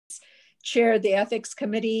chaired the ethics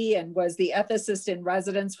committee and was the ethicist in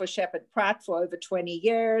residence for Shepard Pratt for over 20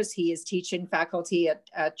 years. He is teaching faculty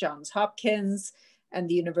at Johns Hopkins and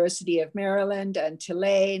the University of Maryland and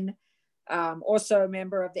Tulane. Also a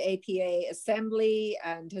member of the APA Assembly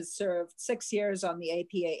and has served 6 years on the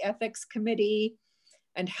APA Ethics Committee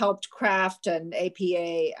and helped craft an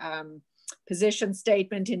APA position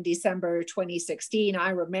statement in December 2016.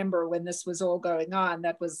 I remember when this was all going on.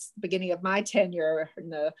 That was the beginning of my tenure in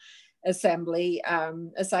the Assembly.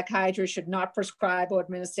 A psychiatrist should not prescribe or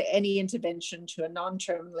administer any intervention to a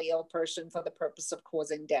non-terminally ill person for the purpose of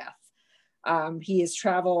causing death. He has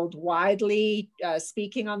traveled widely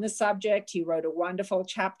speaking on the subject. He wrote a wonderful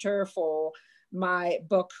chapter for my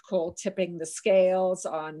book called Tipping the Scales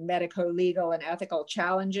on medico-legal and ethical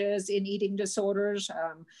challenges in eating disorders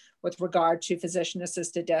with regard to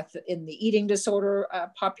physician-assisted death in the eating disorder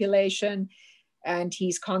population. And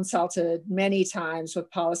he's consulted many times with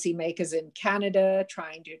policymakers in Canada,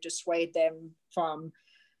 trying to dissuade them from,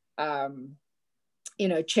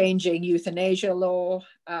 changing euthanasia law.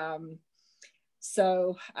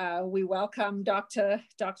 So we welcome Dr.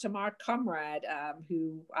 Mark Comrade,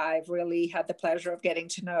 who I've really had the pleasure of getting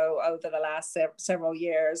to know over the last several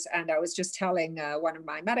years. And I was just telling one of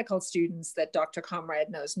my medical students that Dr. Comrade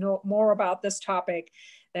knows more about this topic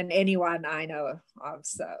than anyone I know of.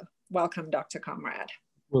 So welcome, Dr. Comrade.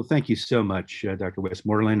 Well, thank you so much, Dr.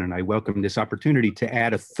 Westmoreland, and I welcome this opportunity to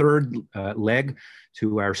add a third leg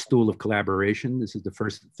to our stool of collaboration. This is the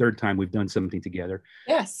third time we've done something together.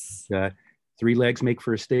 Yes. 3 legs make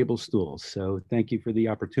for a stable stool. So thank you for the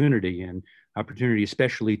opportunity, and opportunity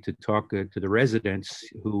especially to talk to the residents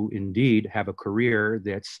who indeed have a career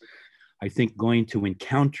that's, I think, going to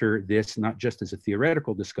encounter this not just as a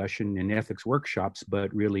theoretical discussion in ethics workshops,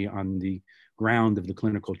 but really on the ground of the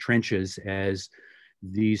clinical trenches as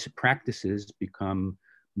these practices become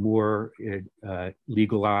more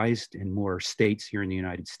legalized in more states here in the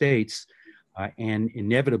United States. And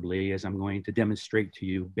inevitably, as I'm going to demonstrate to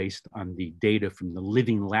you based on the data from the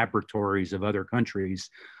living laboratories of other countries,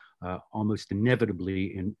 almost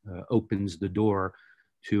inevitably opens the door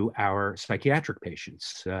to our psychiatric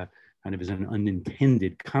patients, kind of as an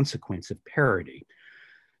unintended consequence of parity.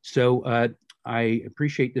 So I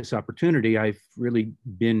appreciate this opportunity. I've really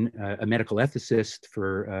been a medical ethicist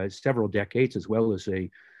for several decades, as well as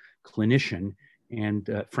a clinician.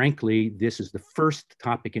 And frankly, this is the first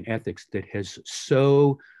topic in ethics that has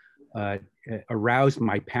so aroused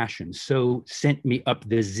my passion, so sent me up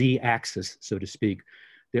the Z-axis, so to speak,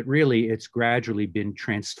 that really it's gradually been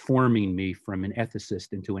transforming me from an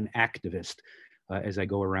ethicist into an activist as I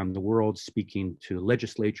go around the world speaking to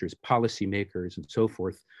legislatures, policymakers, and so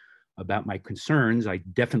forth about my concerns. I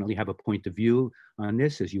definitely have a point of view on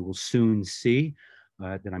this, as you will soon see.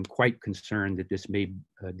 That I'm quite concerned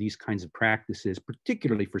that these kinds of practices,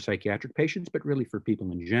 particularly for psychiatric patients, but really for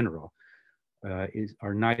people in general,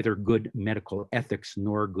 are neither good medical ethics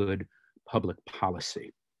nor good public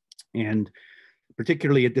policy. And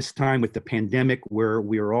particularly at this time with the pandemic, where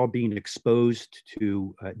we are all being exposed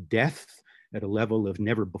to death at a level of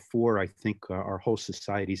never before, I think our whole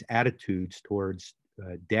society's attitudes towards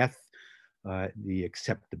death, the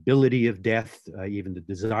acceptability of death, even the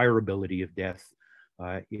desirability of death,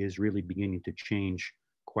 is really beginning to change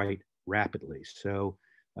quite rapidly. So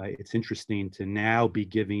it's interesting to now be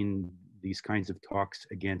giving these kinds of talks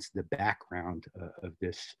against the background of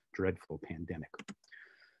this dreadful pandemic.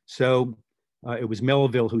 So it was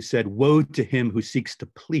Melville who said, "Woe to him who seeks to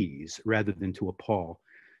please rather than to appall."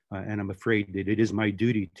 And I'm afraid that it is my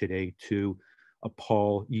duty today to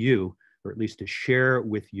appall you, or at least to share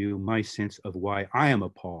with you my sense of why I am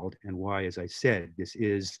appalled and why, as I said, this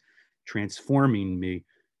is transforming me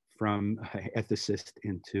from ethicist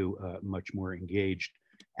into a much more engaged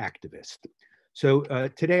activist. So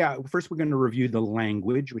today, first we're going to review the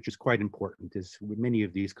language, which is quite important, as with many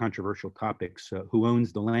of these controversial topics, who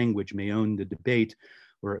owns the language may own the debate,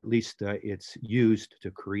 or at least it's used to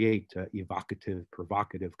create evocative,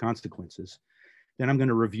 provocative consequences. Then I'm going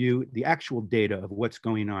to review the actual data of what's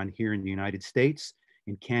going on here in the United States,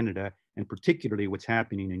 in Canada, and particularly what's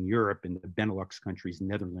happening in Europe, in the Benelux countries,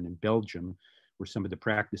 Netherlands and Belgium, where some of the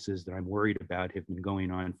practices that I'm worried about have been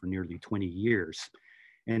going on for nearly 20 years.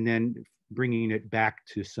 And then bringing it back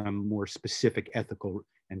to some more specific ethical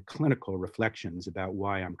and clinical reflections about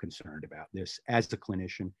why I'm concerned about this as a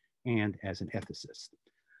clinician and as an ethicist.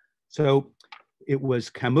 So it was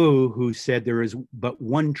Camus who said there is but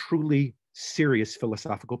one truly serious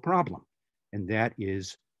philosophical problem, and that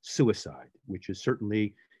is suicide, which is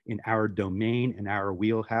certainly in our domain and our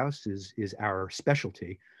wheelhouse, is our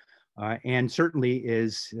specialty, and certainly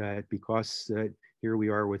is because here we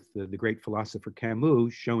are with the great philosopher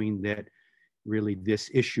Camus showing that really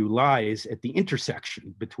this issue lies at the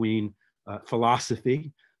intersection between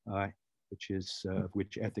philosophy,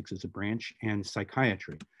 which ethics is a branch, and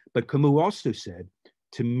psychiatry. But Camus also said,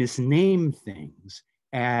 to misname things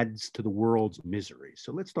adds to the world's misery.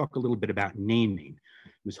 So let's talk a little bit about naming.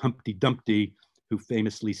 It was Humpty Dumpty who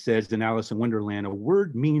famously says in Alice in Wonderland, a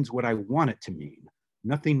word means what I want it to mean,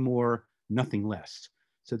 nothing more, nothing less.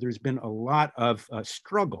 So there's been a lot of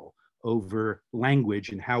struggle over language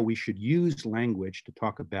and how we should use language to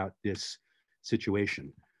talk about this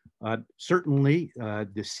situation. Certainly,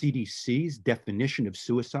 the CDC's definition of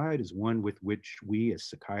suicide is one with which we as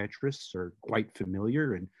psychiatrists are quite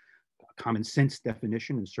familiar, and a common sense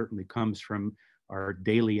definition, and certainly comes from our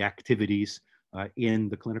daily activities in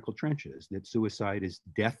the clinical trenches, that suicide is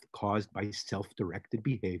death caused by self-directed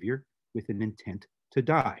behavior with an intent to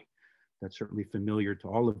die. That's certainly familiar to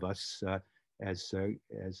all of us as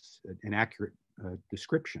an accurate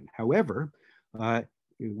description. However,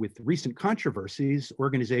 with recent controversies,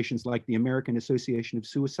 organizations like the American Association of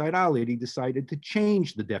Suicidality decided to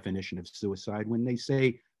change the definition of suicide when they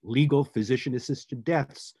say legal physician-assisted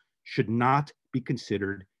deaths should not be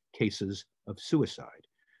considered cases of suicide.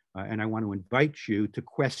 And I want to invite you to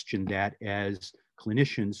question that as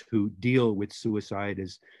clinicians who deal with suicide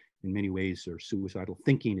as, in many ways, or suicidal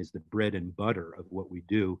thinking is the bread and butter of what we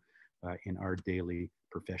do in our daily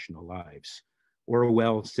professional lives.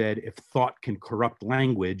 Orwell said, if thought can corrupt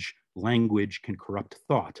language, language can corrupt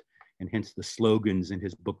thought. And hence the slogans in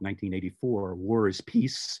his book, 1984, war is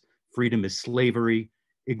peace, freedom is slavery,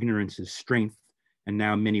 ignorance is strength. And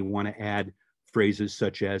now many want to add phrases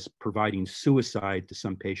such as providing suicide to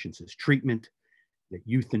some patients as treatment, that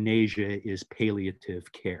euthanasia is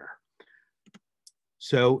palliative care.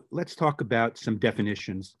 So let's talk about some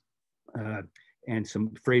definitions and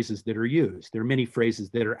some phrases that are used. There are many phrases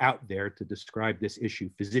that are out there to describe this issue: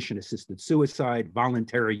 physician-assisted suicide,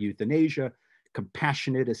 voluntary euthanasia,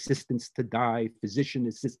 compassionate assistance to die,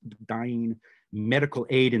 physician-assisted dying, medical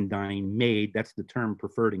aid in dying, MAID, that's the term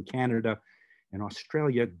preferred in Canada. In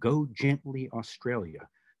Australia, Go Gently Australia.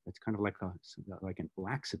 That's kind of like an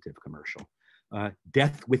laxative commercial.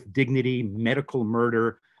 Death with dignity, medical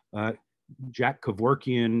murder. Jack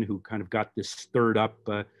Kevorkian, who kind of got this stirred up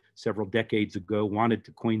several decades ago, wanted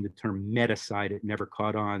to coin the term medicide. It never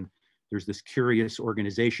caught on. There's this curious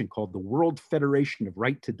organization called the World Federation of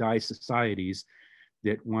Right to Die Societies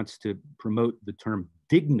that wants to promote the term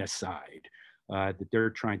dignicide, that they're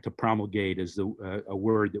trying to promulgate as a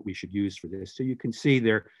word that we should use for this. So you can see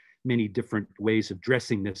there are many different ways of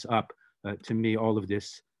dressing this up. To me, all of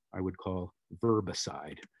this I would call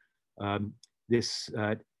verbicide. This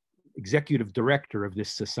executive director of this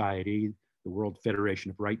society, the World Federation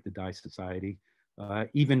of Right to Die Society,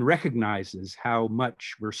 even recognizes how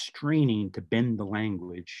much we're straining to bend the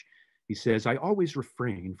language. He says, I always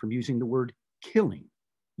refrain from using the word killing.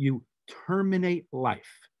 You terminate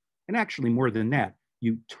life. And actually more than that,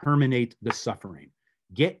 you terminate the suffering.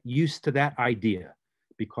 Get used to that idea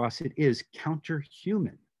because it is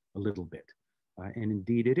counterhuman a little bit. And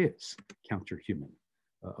indeed it is counterhuman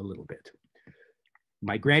a little bit.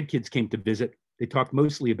 My grandkids came to visit. They talked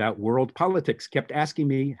mostly about world politics, kept asking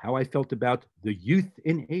me how I felt about the youth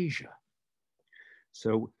in Asia.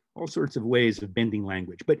 So all sorts of ways of bending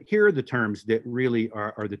language. But here are the terms that really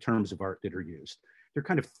are the terms of art that are used. There are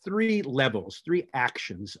kind of three levels, three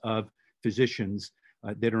actions of physicians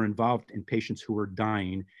that are involved in patients who are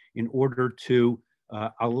dying in order to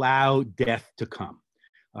allow death to come.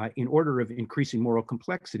 In order of increasing moral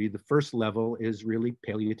complexity, the first level is really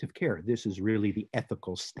palliative care. This is really the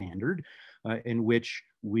ethical standard in which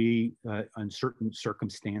we, on certain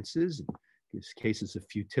circumstances, in cases of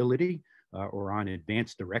futility or on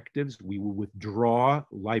advanced directives, we will withdraw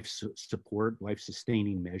life support,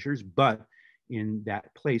 life-sustaining measures, but in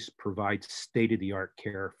that place provide state-of-the-art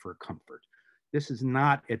care for comfort. This is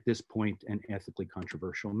not, at this point, an ethically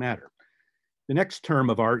controversial matter. The next term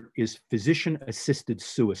of art is physician-assisted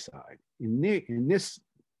suicide. In this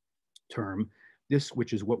term,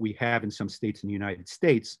 which is what we have in some states in the United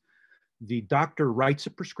States, the doctor writes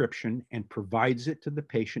a prescription and provides it to the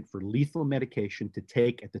patient for lethal medication to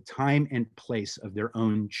take at the time and place of their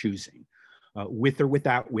own choosing, with or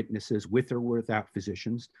without witnesses, with or without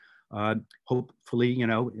physicians. Hopefully,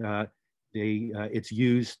 it's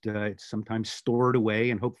used, it's sometimes stored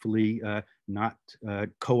away and hopefully not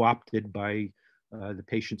co-opted by the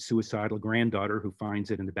patient's suicidal granddaughter who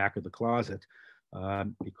finds it in the back of the closet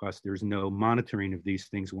because there's no monitoring of these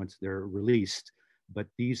things once they're released. But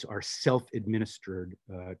these are self-administered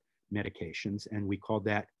medications, and we call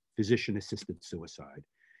that physician-assisted suicide.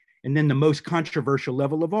 And then the most controversial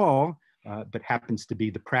level of all, but happens to be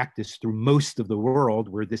the practice through most of the world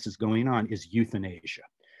where this is going on, is euthanasia.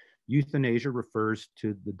 Euthanasia refers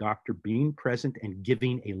to the doctor being present and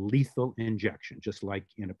giving a lethal injection, just like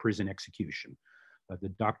in a prison execution. The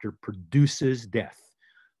doctor produces death.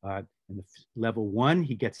 In the level 1,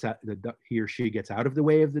 he or she gets out of the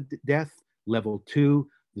way of the death. Level 2,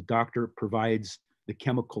 the doctor provides the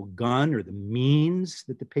chemical gun or the means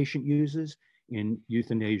that the patient uses. In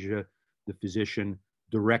euthanasia, the physician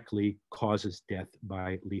directly causes death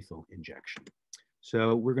by lethal injection.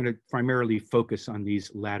 So we're going to primarily focus on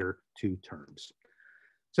these latter 2 terms.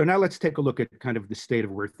 So now let's take a look at kind of the state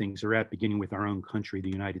of where things are at, beginning with our own country, the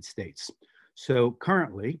United States. So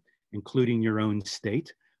currently, including your own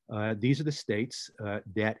state, these are the states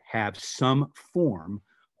that have some form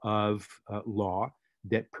of law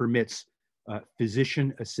that permits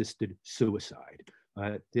physician-assisted suicide.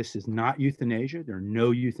 This is not euthanasia. There are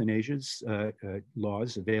no euthanasias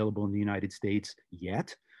laws available in the United States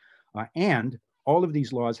yet. And all of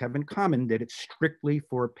these laws have in common that it's strictly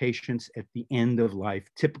for patients at the end of life,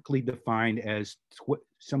 typically defined as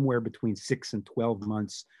somewhere between 6 and 12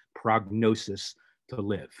 months prognosis to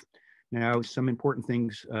live. Now, some important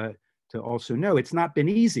things to also know: it's not been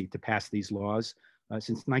easy to pass these laws.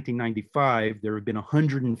 Since 1995, there have been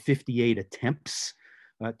 158 attempts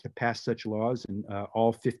to pass such laws in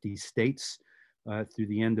all 50 states through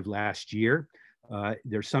the end of last year.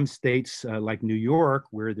 There are some states like New York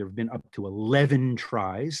where there have been up to 11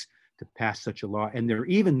 tries to pass such a law. And there are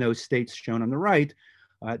even those states shown on the right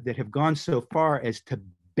that have gone so far as to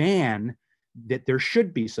ban that there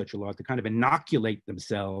should be such a law, to kind of inoculate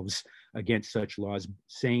themselves against such laws,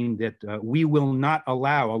 saying that we will not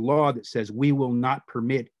allow a law that says we will not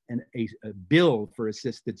permit a bill for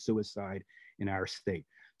assisted suicide in our state.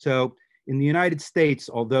 So in the United States,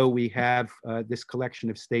 although we have this collection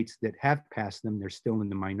of states that have passed them, they're still in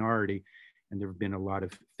the minority, and there have been a lot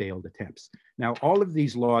of failed attempts. Now, all of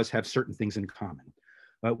these laws have certain things in common,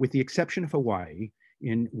 with the exception of Hawaii.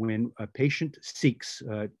 When a patient seeks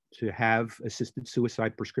to have assisted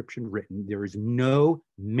suicide prescription written, there is no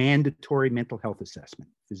mandatory mental health assessment.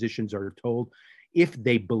 Physicians are told if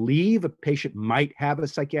they believe a patient might have a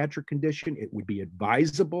psychiatric condition, it would be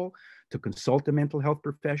advisable to consult a mental health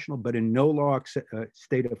professional, but in no law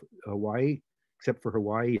state of Hawaii, except for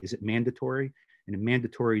Hawaii, is it mandatory. And in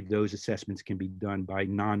mandatory, those assessments can be done by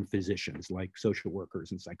non-physicians like social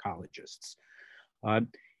workers and psychologists.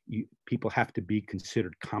 People have to be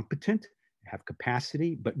considered competent, have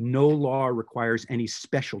capacity, but no law requires any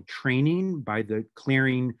special training by the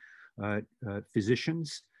clearing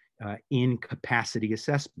physicians in capacity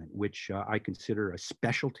assessment, which I consider a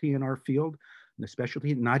specialty in our field. And a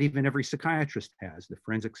specialty not even every psychiatrist has. The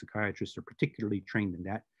forensic psychiatrists are particularly trained in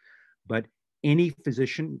that. But any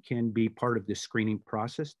physician can be part of this screening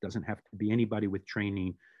process. Doesn't have to be anybody with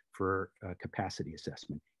training for capacity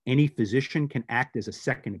assessment. Any physician can act as a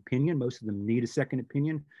second opinion. Most of them need a second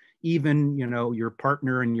opinion, even, you know, your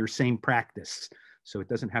partner in your same practice. So it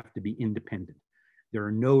doesn't have to be independent. There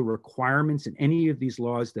are no requirements in any of these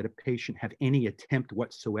laws that a patient have any attempt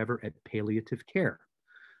whatsoever at palliative care.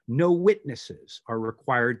 No witnesses are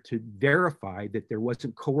required to verify that there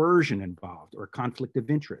wasn't coercion involved or conflict of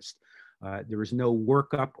interest. There is no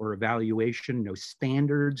workup or evaluation, no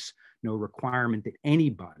standards, no requirement that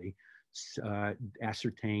anybody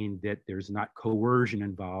ascertain that there's not coercion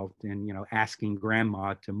involved in, you know, asking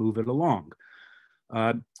grandma to move it along.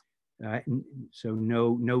 So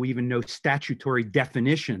no statutory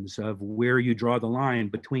definitions of where you draw the line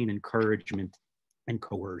between encouragement and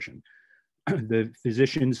coercion. The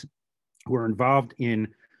physicians who are involved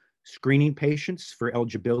in screening patients for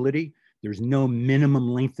eligibility, there's no minimum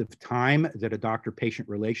length of time that a doctor-patient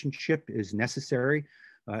relationship is necessary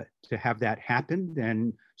to have that happen.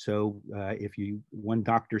 And so if one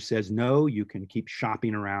doctor says no, you can keep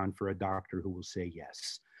shopping around for a doctor who will say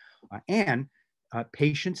yes. And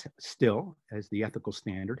patients still, as the ethical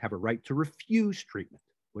standard, have a right to refuse treatment.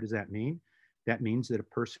 What does that mean? That means that a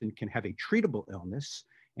person can have a treatable illness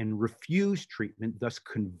and refuse treatment, thus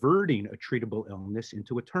converting a treatable illness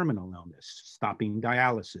into a terminal illness, stopping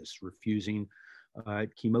dialysis, refusing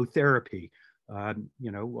chemotherapy,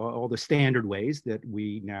 you know, all the standard ways that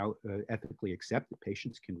we now ethically accept that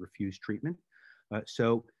patients can refuse treatment.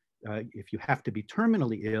 So if you have to be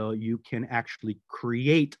terminally ill, you can actually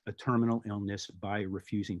create a terminal illness by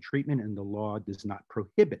refusing treatment, and the law does not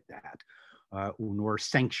prohibit that, nor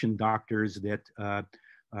sanction doctors that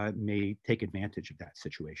may take advantage of that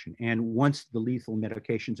situation. And once the lethal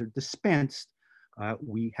medications are dispensed,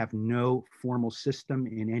 we have no formal system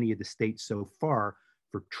in any of the states so far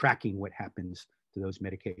for tracking what happens to those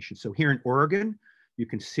medications. So here in Oregon, you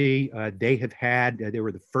can see they have had, they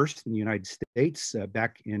were the first in the United States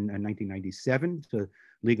back in 1997 to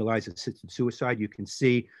legalize assisted suicide. You can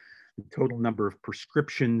see the total number of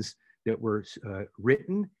prescriptions that were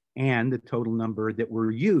written and the total number that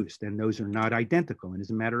were used, and those are not identical. And as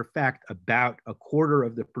a matter of fact, about a quarter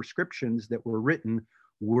of the prescriptions that were written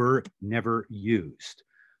were never used.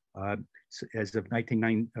 So as of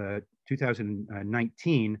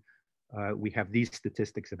 2019, we have these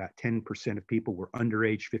statistics. About 10% of people were under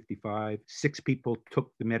age 55. 6 people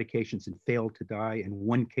took the medications and failed to die. In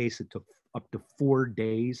one case, it took up to 4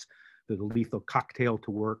 days for the lethal cocktail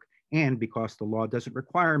to work. And because the law doesn't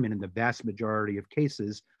require them, in the vast majority of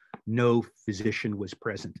cases, no physician was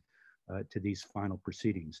present to these final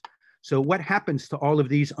proceedings. So what happens to all of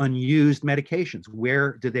these unused medications?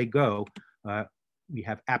 Where do they go? We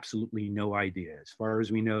have absolutely no idea. As far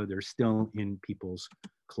as we know, they're still in people's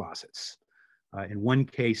closets. In one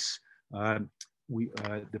case, the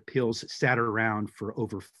pills sat around for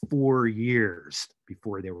over 4 years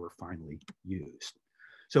before they were finally used.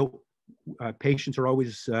 So patients are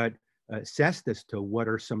always assessed as to what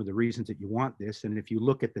are some of the reasons that you want this. And if you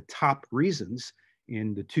look at the top reasons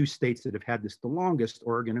in the 2 states that have had this the longest,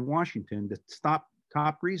 Oregon and Washington, the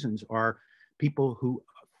top reasons are people who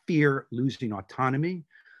fear losing autonomy.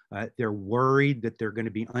 They're worried that they're going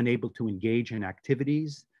to be unable to engage in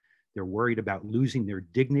activities. They're worried about losing their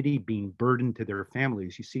dignity, being burdened to their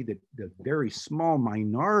families. You see that the very small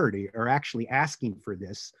minority are actually asking for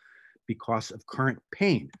this because of current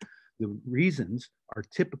pain. The reasons are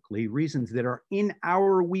typically reasons that are in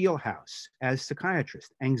our wheelhouse as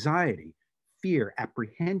psychiatrists: anxiety, fear,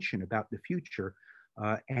 apprehension about the future,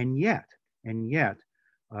 and yet,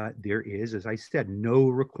 there is, as I said, no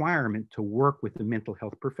requirement to work with a mental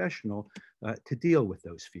health professional to deal with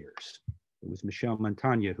those fears. It was Michel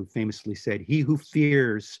Montaigne who famously said, "He who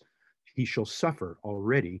fears he shall suffer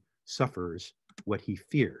already suffers what he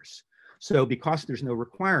fears." So because there's no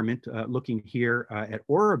requirement, looking here at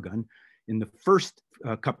Oregon, in the first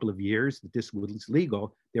couple of years that this was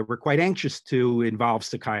legal, they were quite anxious to involve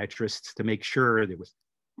psychiatrists to make sure there was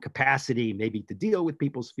capacity maybe to deal with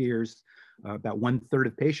people's fears. About 1/3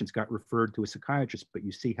 of patients got referred to a psychiatrist, but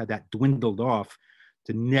you see how that dwindled off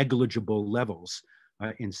to negligible levels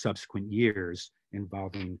in subsequent years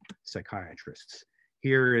involving psychiatrists.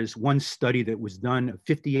 Here is one study that was done of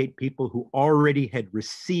 58 people who already had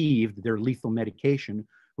received their lethal medication,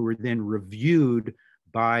 who were then reviewed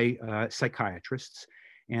by psychiatrists.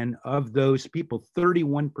 And of those people,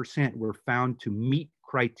 31% were found to meet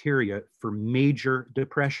criteria for major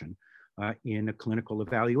depression in a clinical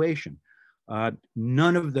evaluation.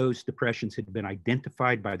 None of those depressions had been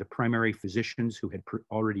identified by the primary physicians who had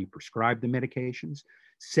already prescribed the medications.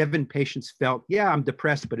 7 patients felt, yeah, I'm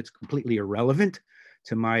depressed, but it's completely irrelevant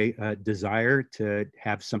to my desire to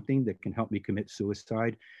have something that can help me commit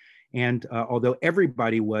suicide. And although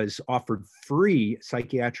everybody was offered free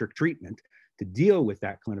psychiatric treatment to deal with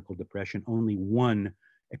that clinical depression, only 1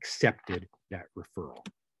 accepted that referral.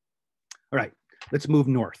 All right, let's move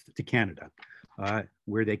north to Canada,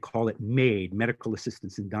 where they call it MAID, Medical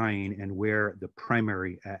Assistance in Dying, and where the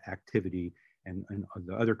primary activity, and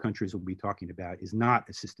the other countries we'll be talking about, is not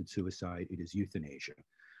assisted suicide, it is euthanasia.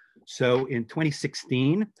 So in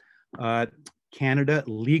 2016, Canada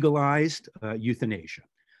legalized euthanasia.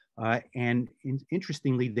 And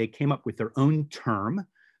interestingly, they came up with their own term.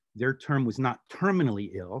 Their term was not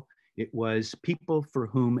terminally ill. It was people for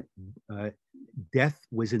whom death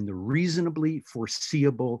was in the reasonably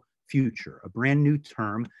foreseeable future, a brand new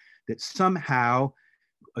term that somehow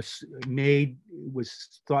was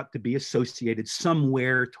thought to be associated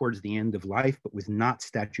somewhere towards the end of life, but was not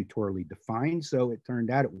statutorily defined. So it turned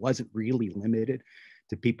out it wasn't really limited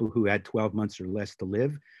to people who had 12 months or less to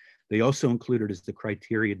live. They also included as the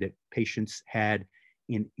criteria that patients had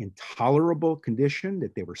an intolerable condition,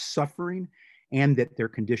 that they were suffering, and that their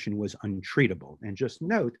condition was untreatable. And just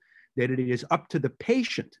note that it is up to the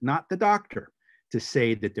patient, not the doctor, to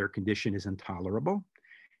say that their condition is intolerable.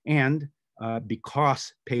 And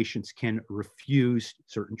because patients can refuse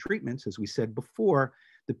certain treatments, as we said before,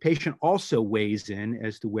 the patient also weighs in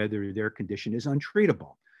as to whether their condition is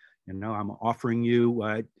untreatable. You know, I'm offering you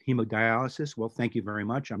hemodialysis. Well, thank you very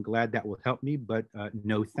much. I'm glad that will help me, but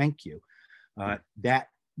no, thank you. That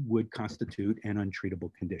would constitute an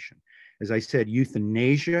untreatable condition. As I said,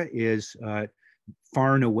 euthanasia is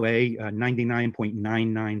far and away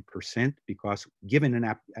 99.99%, because given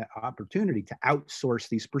an opportunity to outsource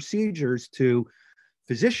these procedures to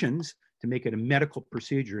physicians to make it a medical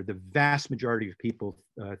procedure, the vast majority of people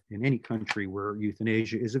in any country where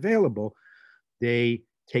euthanasia is available, they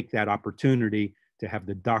take that opportunity to have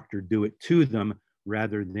the doctor do it to them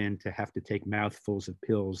rather than to have to take mouthfuls of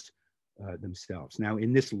pills themselves. Now,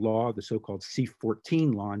 in this law, the so-called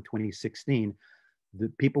C-14 law in 2016, the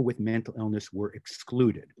people with mental illness were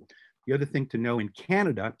excluded. The other thing to know, in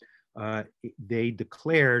Canada, they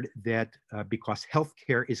declared that because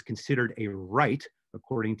healthcare is considered a right,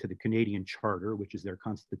 according to the Canadian Charter, which is their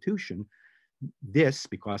constitution, this,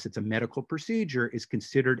 because it's a medical procedure, is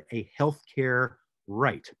considered a healthcare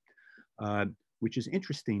right, which is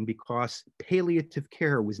interesting because palliative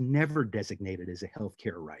care was never designated as a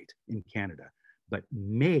healthcare right in Canada, but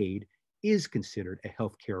MAID is considered a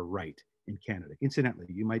healthcare right in Canada. Incidentally,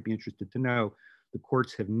 you might be interested to know the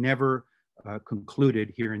courts have never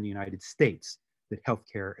concluded here in the United States that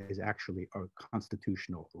healthcare is actually a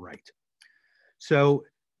constitutional right. So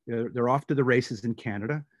they're off to the races in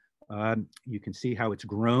Canada. You can see how it's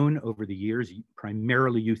grown over the years,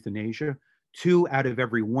 primarily euthanasia. 2 out of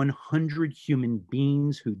every 100 human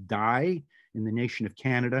beings who die in the nation of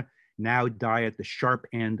Canada now die at the sharp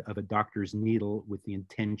end of a doctor's needle with the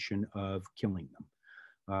intention of killing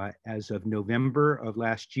them. As of November of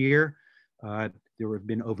last year, there have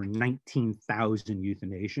been over 19,000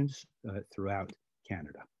 euthanasias throughout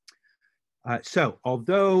Canada. So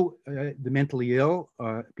although the mentally ill,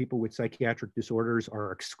 people with psychiatric disorders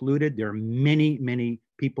are excluded, there are many, many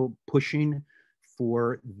people pushing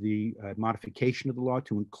for the modification of the law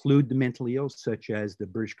to include the mentally ill, such as the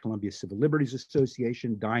British Columbia Civil Liberties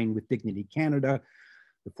Association, Dying with Dignity Canada,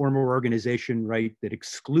 the former organization, right, that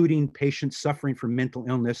excluding patients suffering from mental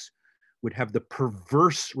illness would have the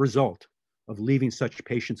perverse result of leaving such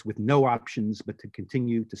patients with no options but to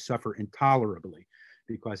continue to suffer intolerably,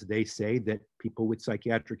 because they say that people with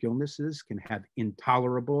psychiatric illnesses can have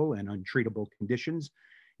intolerable and untreatable conditions,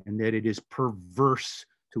 and that it is perverse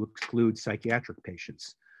to exclude psychiatric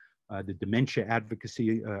patients. The Dementia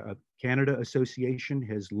Advocacy Canada Association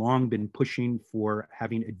has long been pushing for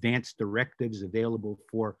having advanced directives available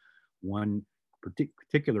for one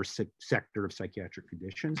particular sector of psychiatric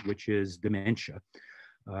conditions, which is dementia,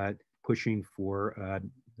 pushing for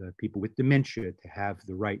the people with dementia to have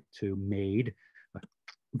the right to MAID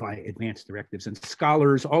by advanced directives. And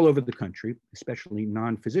scholars all over the country, especially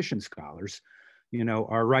non-physician scholars, you know,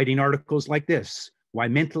 are writing articles like this: why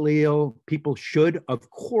mentally ill people should, of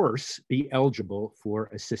course, be eligible for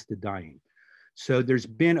assisted dying. So there's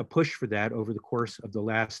been a push for that over the course of the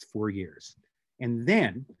last 4 years. And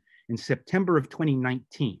then in September of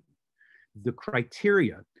 2019, the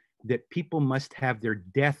criteria that people must have their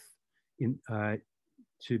death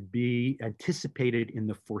to be anticipated in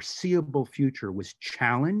the foreseeable future was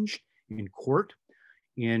challenged in court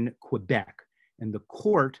in Quebec. And the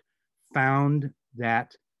court found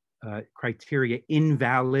that criteria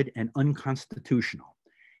invalid and unconstitutional.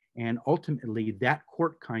 And ultimately, that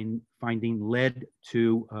court finding led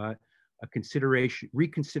to a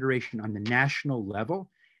reconsideration on the national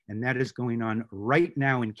level. And that is going on right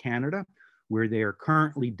now in Canada, where they are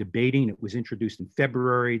currently debating. It was introduced in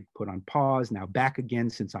February, put on pause, now back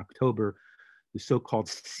again since October, the so-called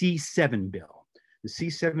C7 bill. The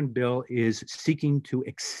C7 bill is seeking to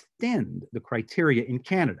extend the criteria in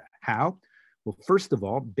Canada. How? Well, first of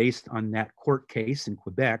all, based on that court case in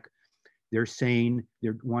Quebec, they're saying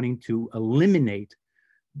they're wanting to eliminate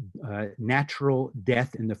natural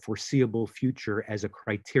death in the foreseeable future as a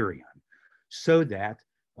criterion, so that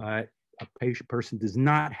a person does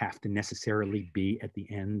not have to necessarily be at the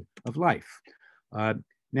end of life.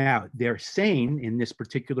 Now, they're saying in this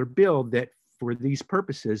particular bill that for these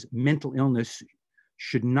purposes, mental illness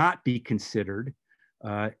should not be considered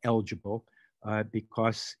eligible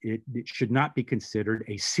because it should not be considered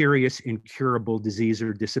a serious incurable disease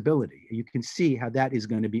or disability. You can see how that is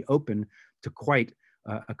going to be open to quite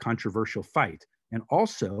a controversial fight. And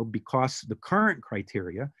also because the current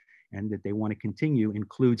criteria, and that they want to continue,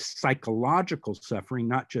 includes psychological suffering,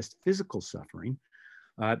 not just physical suffering,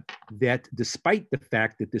 that despite the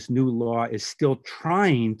fact that this new law is still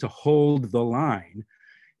trying to hold the line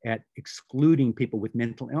at excluding people with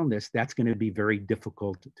mental illness, that's going to be very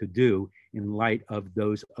difficult to do in light of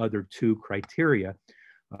those other 2 criteria.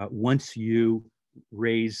 Once you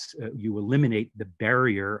you eliminate the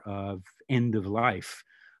barrier of end of life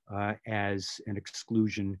as an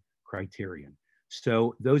exclusion criterion.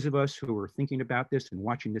 So those of us who are thinking about this and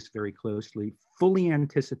watching this very closely fully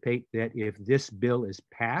anticipate that if this bill is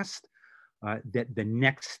passed, that the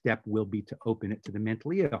next step will be to open it to the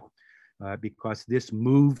mentally ill, because this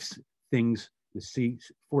moves things, the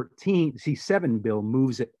C7 bill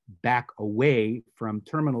moves it back away from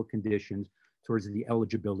terminal conditions towards the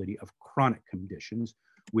eligibility of chronic conditions,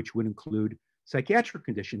 which would include psychiatric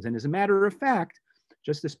conditions. And as a matter of fact,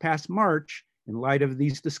 just this past March, in light of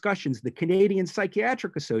these discussions, the Canadian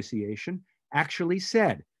Psychiatric Association actually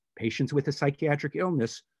said patients with a psychiatric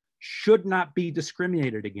illness should not be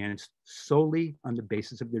discriminated against solely on the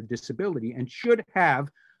basis of their disability and should have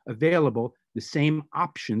available the same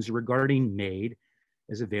options regarding MAID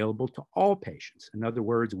as available to all patients. In other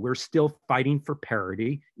words, we're still fighting for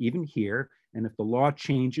parity, even here. And if the law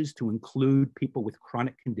changes to include people with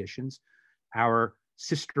chronic conditions, our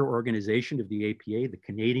sister organization of the APA, the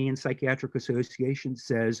Canadian Psychiatric Association,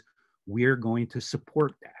 says we're going to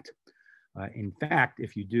support that. In fact,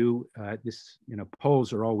 if you do this,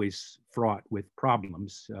 polls are always fraught with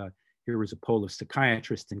problems. Here was a poll of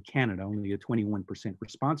psychiatrists in Canada, only a 21%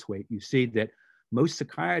 response rate. You see that most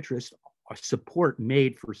psychiatrists support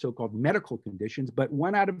MAID for so-called medical conditions, but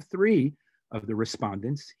 1 out of 3 of the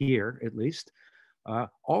respondents here, at least,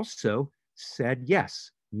 also said yes,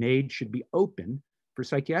 MAID should be open for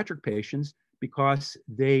psychiatric patients because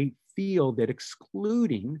they feel that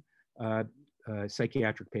excluding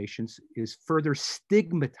psychiatric patients is further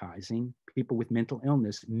stigmatizing people with mental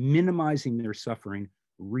illness, minimizing their suffering,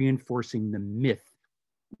 reinforcing the myth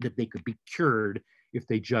that they could be cured if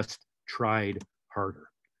they just tried harder.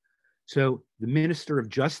 So the Minister of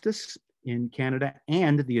Justice in Canada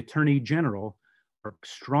and the Attorney General are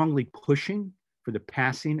strongly pushing for the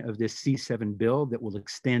passing of this C7 bill that will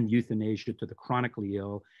extend euthanasia to the chronically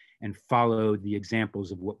ill and follow the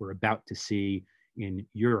examples of what we're about to see in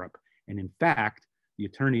Europe. And in fact, the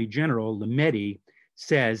Attorney General, Lametti,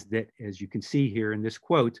 says that, as you can see here in this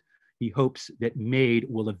quote, he hopes that MAID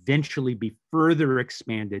will eventually be further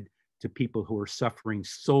expanded to people who are suffering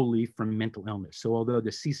solely from mental illness. So although the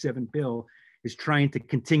C7 bill is trying to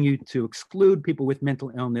continue to exclude people with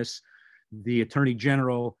mental illness, the Attorney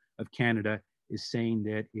General of Canada is saying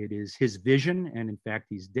that it is his vision, and in fact,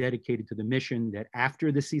 he's dedicated to the mission that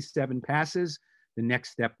after the C7 passes, the next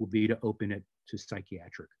step will be to open it to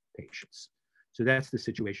psychiatric patients. So that's the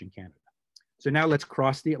situation in Canada. So now let's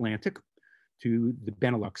cross the Atlantic to the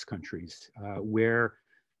Benelux countries, where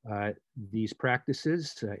these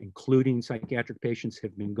practices, including psychiatric patients,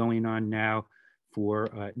 have been going on now for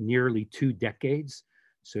nearly 2 decades.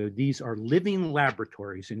 So these are living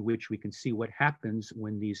laboratories in which we can see what happens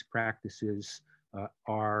when these practices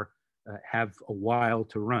have a while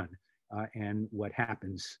to run, and what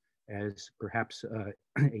happens as perhaps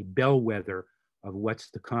a bellwether of what's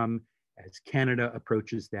to come as Canada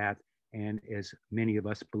approaches that, and as many of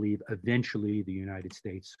us believe, eventually the United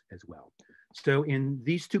States as well. So in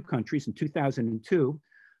these 2 countries, in 2002,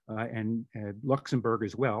 and Luxembourg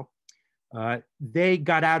as well, they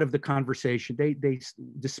got out of the conversation. They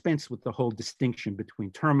dispensed with the whole distinction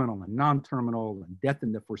between terminal and non-terminal and death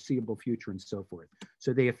in the foreseeable future and so forth.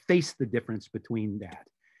 So they effaced the difference between that.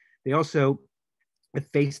 They also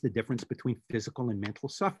effaced the difference between physical and mental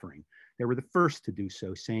suffering. They were the first to do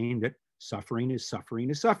so, saying that suffering is suffering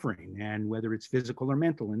is suffering, and whether it's physical or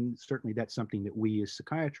mental, and certainly that's something that we as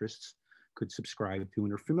psychiatrists could subscribe to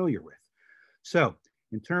and are familiar with. So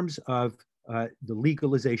in terms of the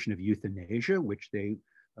legalization of euthanasia, which they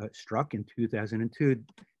struck in 2002,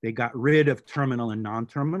 they got rid of terminal and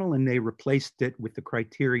non-terminal, and they replaced it with the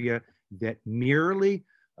criteria that merely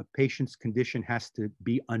a patient's condition has to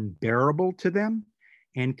be unbearable to them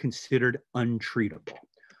and considered untreatable.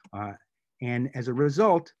 And as a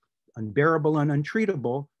result, unbearable and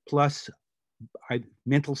untreatable plus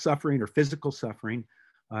mental suffering or physical suffering,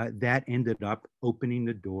 that ended up opening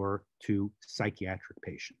the door to psychiatric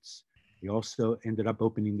patients. They also ended up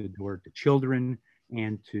opening the door to children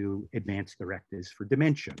and to advanced directives for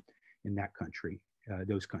dementia in that country,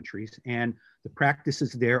 those countries. And the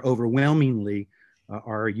practices there overwhelmingly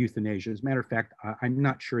are euthanasia. As a matter of fact, I'm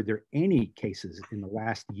not sure there are any cases in the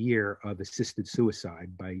last year of assisted suicide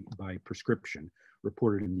by prescription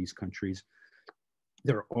reported in these countries.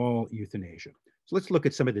 They're all euthanasia. So let's look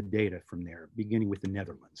at some of the data from there, beginning with the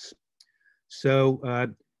Netherlands. So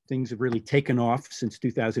things have really taken off since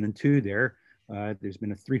 2002 there. There's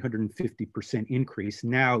been a 350% increase.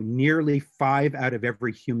 Now, nearly 5 out of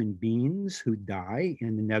every human beings who die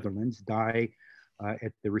in the Netherlands die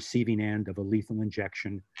at the receiving end of a lethal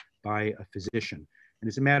injection by a physician. And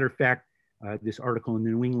as a matter of fact, this article in the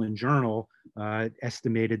New England Journal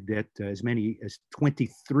estimated that as many as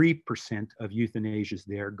 23% of euthanasias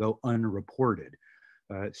there go unreported.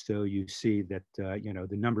 So you see that the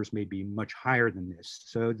numbers may be much higher than this.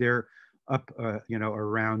 So they're up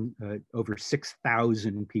around over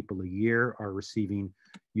 6,000 people a year are receiving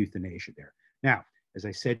euthanasia there. Now, as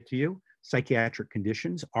I said to you, psychiatric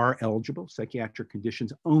conditions are eligible, psychiatric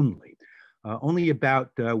conditions only. Only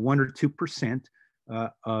about 1 or 2%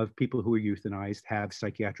 of people who are euthanized have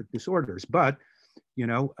psychiatric disorders, but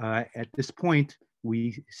At this point,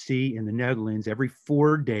 we see in the Netherlands every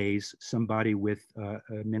 4 days somebody with a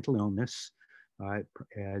mental illness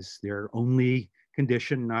as their only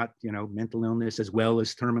condition, not mental illness as well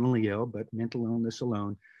as terminally ill, but mental illness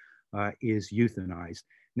alone is euthanized.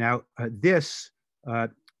 Now, this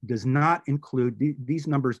does not include, these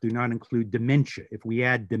numbers do not include dementia. If we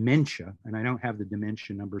add dementia, and I don't have the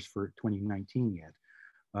dementia numbers for 2019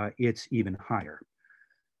 yet, it's even higher.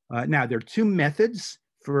 Now, there are two methods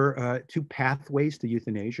for two pathways to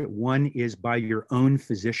euthanasia. One is by your own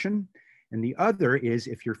physician, and the other is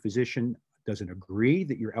if your physician doesn't agree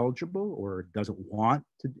that you're eligible or doesn't want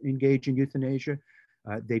to engage in euthanasia,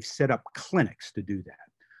 they've set up clinics to do that.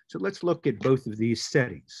 So let's look at both of these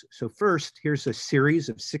settings. So first, here's a series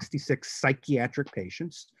of 66 psychiatric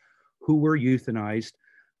patients who were euthanized.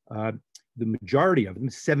 The majority of them,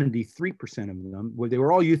 73% of them, well, they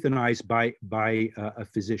were all euthanized by a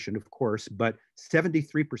physician, of course, but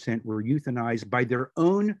 73% were euthanized by their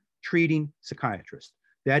own treating psychiatrist.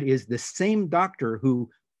 That is the same doctor who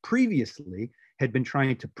previously had been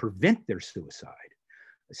trying to prevent their suicide,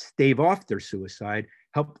 stave off their suicide,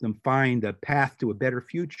 help them find a path to a better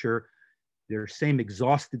future. Their same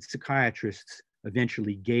exhausted psychiatrists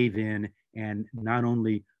eventually gave in and not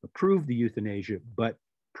only approved the euthanasia, but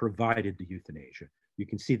provided the euthanasia. You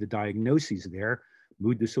can see the diagnoses there: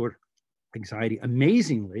 mood disorder, anxiety.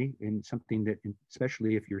 Amazingly, in something that,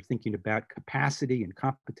 especially if you're thinking about capacity and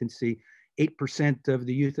competency, 8% of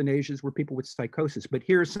the euthanasias were people with psychosis. But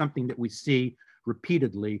here's something that we see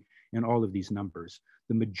repeatedly in all of these numbers.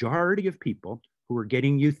 The majority of people who are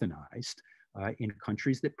getting euthanized in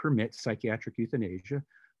countries that permit psychiatric euthanasia,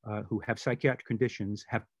 who have psychiatric conditions,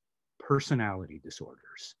 have personality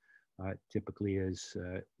disorders. Typically, as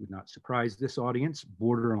would not surprise this audience,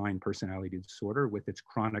 borderline personality disorder with its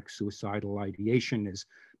chronic suicidal ideation as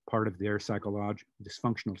part of their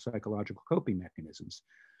dysfunctional psychological coping mechanisms.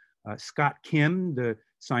 Scott Kim, the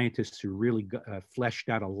scientist who really fleshed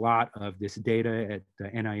out a lot of this data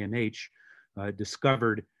at NIMH,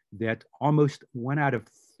 discovered that almost 1 out of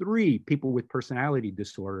 3 people with personality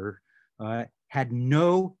disorder had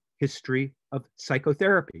no history of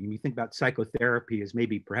psychotherapy. And you think about psychotherapy as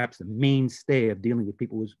maybe perhaps the mainstay of dealing with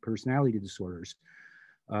people with personality disorders.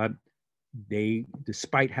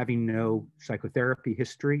 Despite having no psychotherapy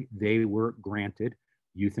history, they were granted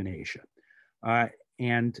euthanasia.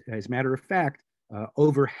 And as a matter of fact,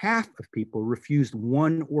 over half of people refused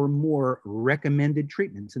 1 or more recommended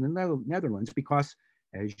treatments in the Netherlands because,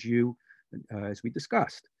 as we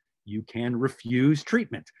discussed, you can refuse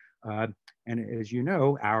treatment. And as you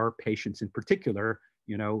know, our patients in particular,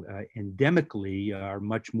 endemically are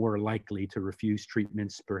much more likely to refuse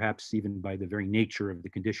treatments, perhaps even by the very nature of the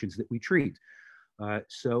conditions that we treat.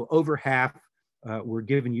 So over half were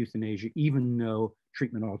given euthanasia, even though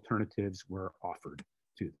treatment alternatives were offered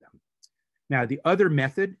to them. Now, the other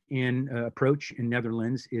method in approach in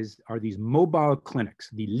Netherlands are these mobile clinics,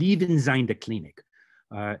 the Levenseinde Klinik,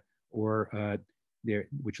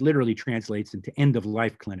 which literally translates into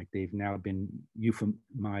end-of-life clinic. They've now been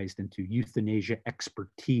euphemized into Euthanasia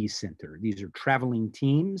Expertise Center. These are traveling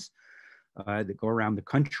teams that go around the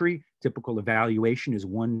country. Typical evaluation is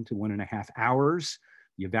 1 to 1.5 hours.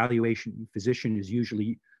 The evaluation physician is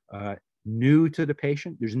usually new to the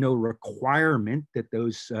patient. There's no requirement that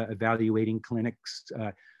those evaluating clinics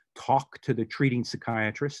talk to the treating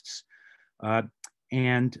psychiatrists.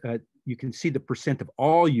 And you can see the percent of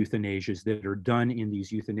all euthanasias that are done in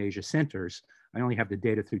these euthanasia centers. I only have the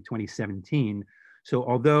data through 2017. So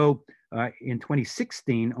although in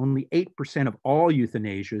 2016, only 8% of all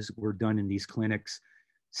euthanasias were done in these clinics,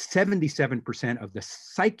 77% of the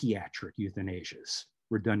psychiatric euthanasias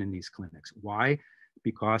were done in these clinics. Why?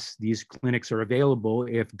 Because these clinics are available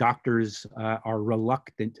if doctors are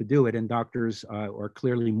reluctant to do it, and doctors are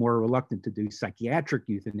clearly more reluctant to do psychiatric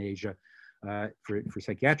euthanasia for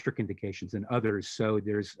psychiatric indications than others. So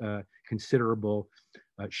there's considerable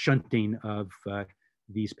shunting of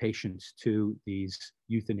these patients to these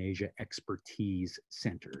euthanasia expertise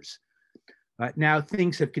centers. Now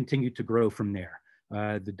things have continued to grow from there.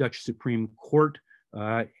 The Dutch Supreme Court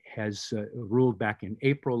has ruled back in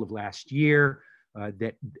April of last year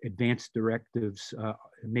that advanced directives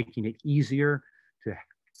making it easier to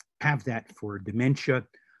have that for dementia.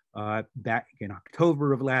 Back in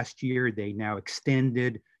October of last year, they now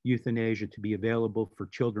extended euthanasia to be available for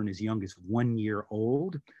children as young as 1 year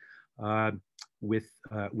old with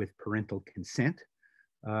parental consent.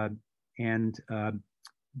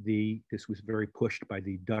 This was very pushed by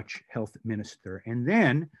the Dutch health minister. And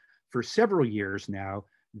then for several years now,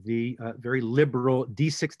 the very liberal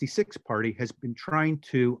D66 party has been trying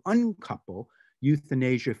to uncouple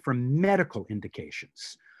euthanasia from medical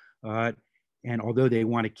indications. And although they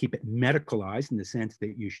want to keep it medicalized in the sense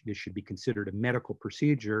that this should be considered a medical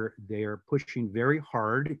procedure, they are pushing very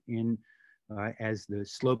hard in as the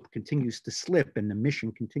slope continues to slip and the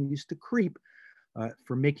mission continues to creep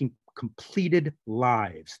for making completed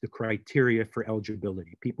lives the criteria for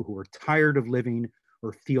eligibility. People who are tired of living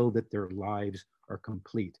or feel that their lives are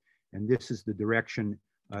complete. And this is the direction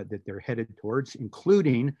that they're headed towards,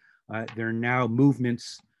 including there are now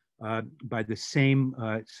movements by the same,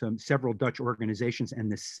 several Dutch organizations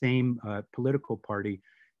and the same political party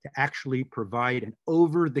to actually provide an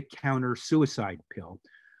over-the-counter suicide pill,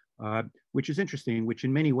 which is interesting, which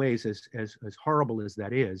in many ways, as horrible as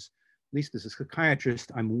that is, at least as a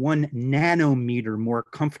psychiatrist, I'm 1 nanometer more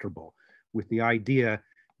comfortable with the idea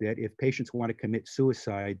that if patients want to commit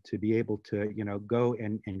suicide, to be able to, you know, go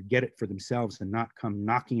and get it for themselves and not come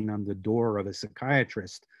knocking on the door of a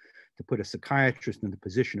psychiatrist, to put a psychiatrist in the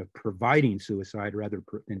position of providing suicide rather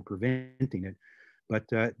than preventing it. But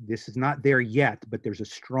this is not there yet, but there's a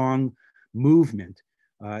strong movement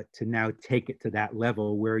to now take it to that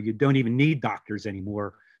level where you don't even need doctors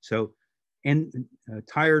anymore. So, and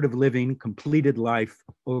tired of living, completed life,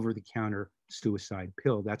 over-the-counter suicide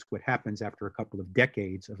pill. That's what happens after a couple of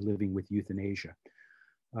decades of living with euthanasia.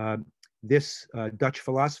 This Dutch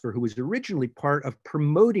philosopher, who was originally part of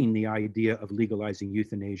promoting the idea of legalizing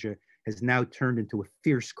euthanasia, has now turned into a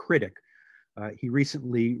fierce critic. He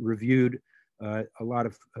recently reviewed a lot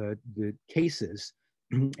of the cases,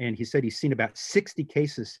 and he said he's seen about 60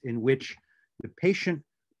 cases in which the patient,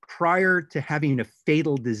 prior to having a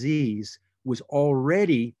fatal disease, was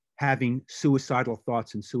already having suicidal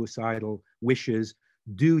thoughts and suicidal wishes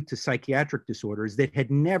due to psychiatric disorders that had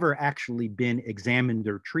never actually been examined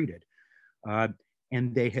or treated.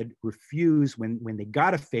 And they had refused, when they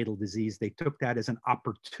got a fatal disease, they took that as an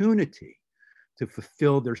opportunity to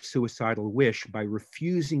fulfill their suicidal wish by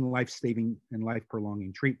refusing life-saving and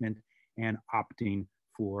life-prolonging treatment and opting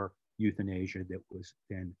for euthanasia that was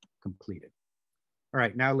then completed. All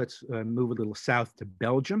right, now let's move a little south to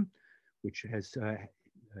Belgium, which has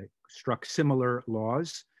struck similar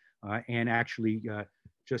laws. And actually,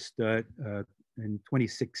 just in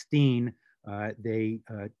 2016, they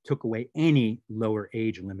took away any lower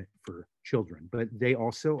age limit for children, but they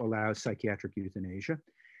also allow psychiatric euthanasia.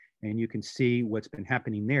 And you can see what's been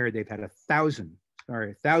happening there. They've had a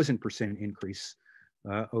 1,000% increase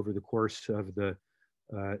over the course of the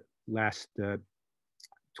last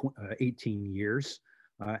 18 years.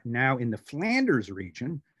 Now in the Flanders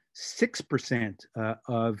region, 6%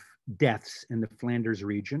 of deaths in the Flanders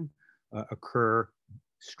region occur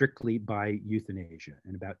strictly by euthanasia,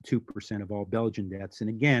 and about 2% of all Belgian deaths. And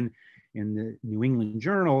again, in the New England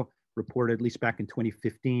Journal reported, at least back in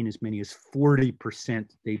 2015, as many as 40%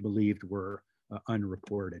 they believed were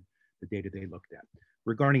unreported, the data they looked at.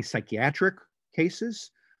 Regarding psychiatric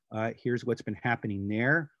cases, here's what's been happening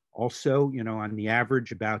there. Also, you know, on the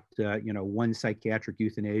average, about, you know, 1 psychiatric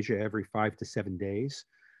euthanasia every 5 to 7 days.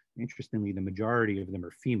 Interestingly, the majority of them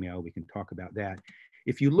are female. We can talk about that.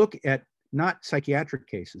 If you look at not psychiatric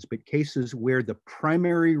cases, but cases where the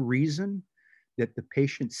primary reason that the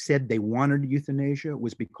patient said they wanted euthanasia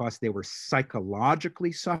was because they were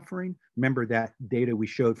psychologically suffering. Remember that data we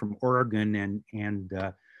showed from Oregon and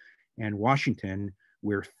Washington,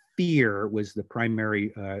 where fear was the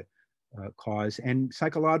primary cause, and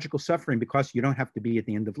psychological suffering, because you don't have to be at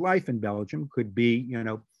the end of life in Belgium, could be, you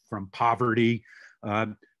know, from poverty,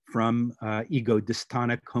 from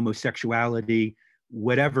ego-dystonic homosexuality,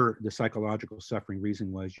 whatever the psychological suffering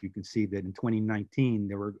reason was. You can see that in 2019,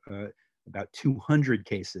 there were about 200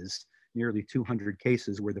 cases, nearly 200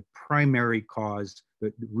 cases, where the primary cause,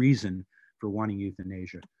 the reason for wanting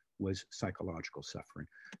euthanasia was psychological suffering.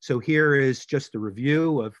 So here is just a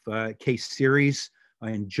review of case series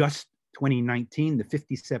in just 2019, the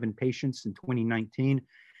 57 patients in 2019.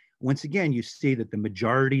 Once again, you see that the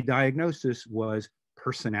majority diagnosis was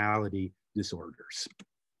personality disorders.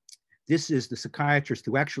 This is the psychiatrist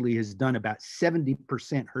who actually has done about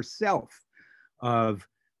 70% herself of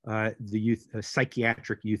the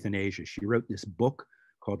psychiatric euthanasia. She wrote this book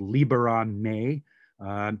called Libera Me,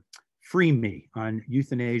 Free Me, on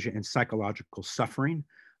euthanasia and psychological suffering,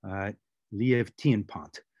 Lieve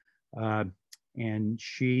Tienpont. And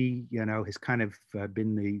she, you know, has kind of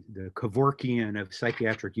been the Kevorkian of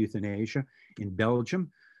psychiatric euthanasia in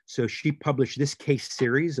Belgium. So she published this case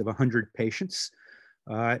series of 100 patients.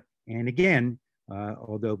 And again,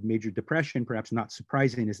 although major depression, perhaps not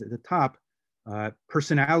surprising, is at the top,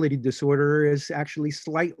 personality disorder is actually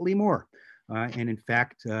slightly more. And in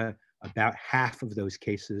fact, About half of those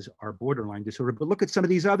cases are borderline disorder. But look at some of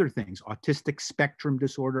these other things: autistic spectrum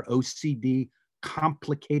disorder, OCD,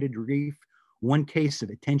 complicated grief, one case of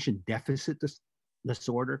attention deficit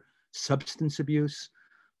disorder, substance abuse.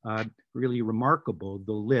 Really remarkable,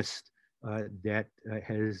 the list that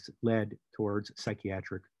has led towards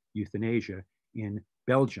psychiatric euthanasia in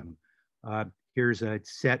Belgium. Here's a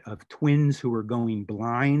set of twins who were going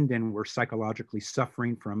blind and were psychologically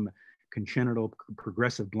suffering from congenital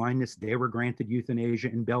progressive blindness. They were granted euthanasia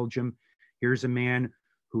in Belgium. Here's a man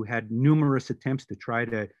who had numerous attempts to try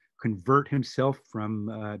to convert himself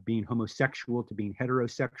from being homosexual to being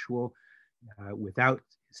heterosexual without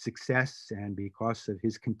success, and because of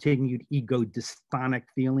his continued ego dystonic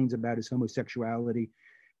feelings about his homosexuality,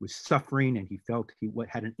 was suffering, and he felt he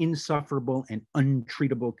had an insufferable and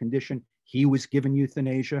untreatable condition. He was given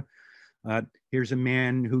euthanasia. Here's a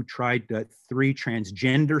man who tried 3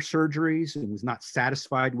 transgender surgeries and was not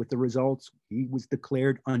satisfied with the results. He was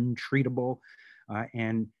declared untreatable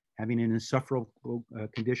and having an insufferable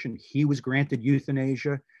condition. He was granted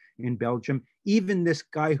euthanasia in Belgium. Even this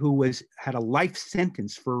guy who had a life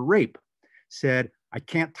sentence for rape said, I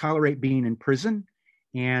can't tolerate being in prison,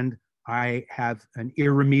 and I have an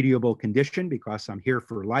irremediable condition because I'm here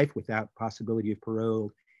for life without possibility of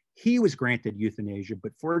parole. He was granted euthanasia,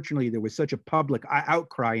 but fortunately there was such a public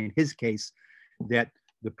outcry in his case that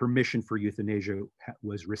the permission for euthanasia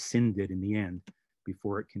was rescinded in the end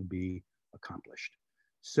before it can be accomplished.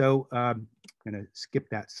 So I'm going to skip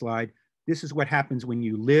that slide. This is what happens when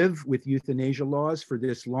you live with euthanasia laws for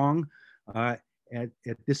this long. At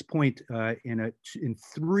this point, in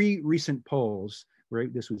 3 recent polls, where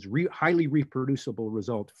this was highly reproducible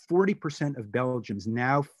result, 40% of Belgians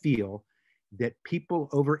now feel that people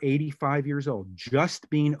over 85 years old, just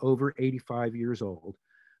being over 85 years old,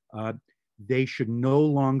 they should no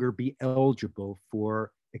longer be eligible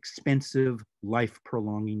for expensive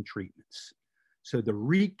life-prolonging treatments. So the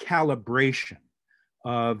recalibration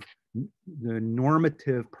of the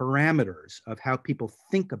normative parameters of how people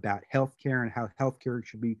think about healthcare and how healthcare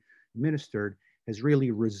should be administered has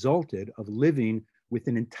really resulted of living with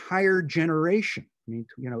an entire generation. I mean,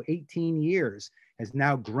 18 years has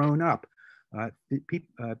now grown up.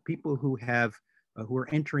 People who are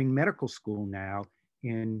entering medical school now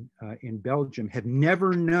in Belgium have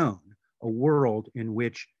never known a world in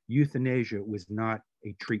which euthanasia was not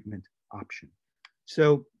a treatment option.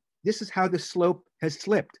 So this is how the slope has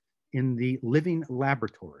slipped in the living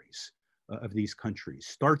laboratories of these countries.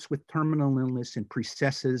 Starts with terminal illness and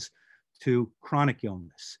precesses to chronic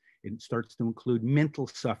illness. It starts to include mental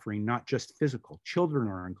suffering, not just physical. Children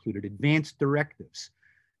are included, advanced directives.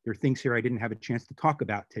 There are things here I didn't have a chance to talk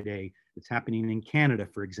about today. It's happening in Canada,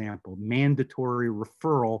 for example, mandatory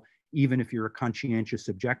referral, even if you're a conscientious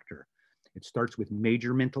objector. It starts with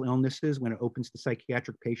major mental illnesses when it opens to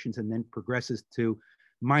psychiatric patients and then progresses to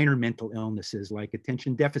minor mental illnesses like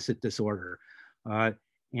attention deficit disorder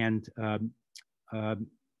and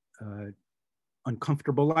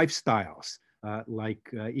uncomfortable lifestyles like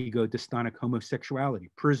ego dystonic homosexuality,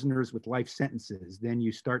 prisoners with life sentences. Then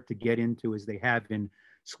you start to get into, as they have in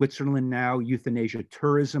Switzerland now, euthanasia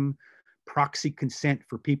tourism, proxy consent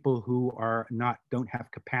for people who don't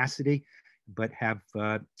have capacity, but have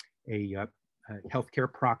a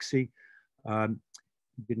healthcare proxy.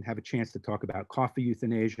 Didn't have a chance to talk about coffee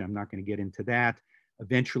euthanasia. I'm not going to get into that.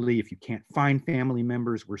 Eventually, if you can't find family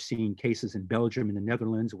members, we're seeing cases in Belgium and the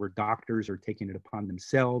Netherlands where doctors are taking it upon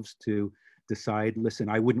themselves to decide, listen,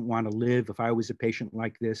 I wouldn't want to live if I was a patient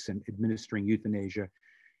like this, and administering euthanasia.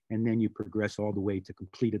 And then you progress all the way to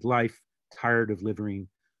completed life, tired of living,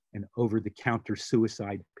 and over-the-counter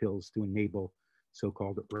suicide pills to enable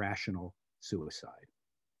so-called rational suicide.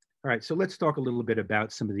 All right, so let's talk a little bit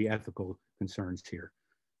about some of the ethical concerns here.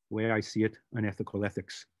 The way I see it, unethical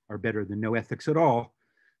ethics are better than no ethics at all.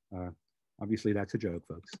 Obviously, that's a joke,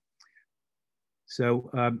 folks.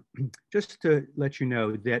 So just to let you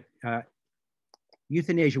know that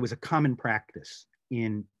euthanasia was a common practice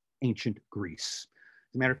in ancient Greece.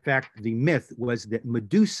 As a matter of fact, the myth was that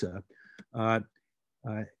Medusa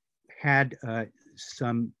had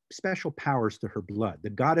some special powers to her blood. The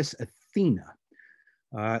goddess Athena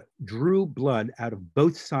drew blood out of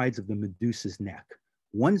both sides of the Medusa's neck.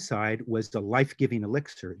 One side was the life-giving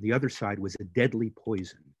elixir, the other side was a deadly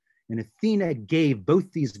poison. And Athena gave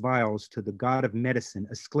both these vials to the god of medicine,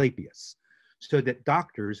 Asclepius, so that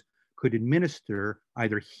doctors could administer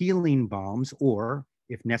either healing balms or,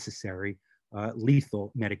 if necessary,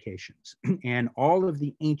 lethal medications. And all of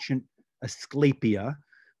the ancient Asclepia,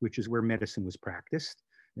 which is where medicine was practiced,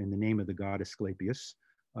 in the name of the god Asclepius,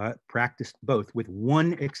 practiced both, with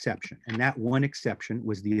one exception, and that one exception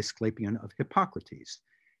was the Asclepion of Hippocrates.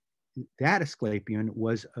 That Asclepion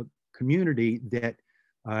was a community that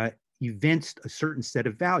evinced a certain set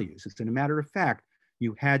of values. As a matter of fact,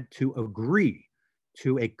 you had to agree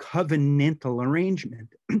to a covenantal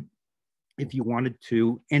arrangement if you wanted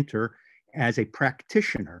to enter as a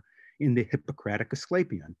practitioner in the Hippocratic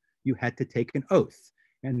Asclepion. You had to take an oath,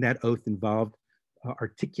 and that oath involved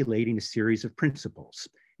articulating a series of principles.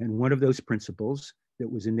 And one of those principles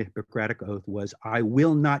that was in the Hippocratic Oath was, I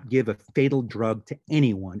will not give a fatal drug to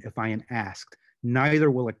anyone if I am asked, neither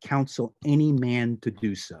will I counsel any man to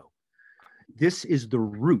do so. This is the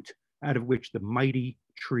root out of which the mighty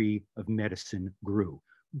tree of medicine grew,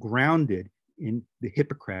 grounded in the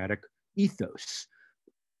Hippocratic ethos,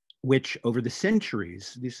 which over the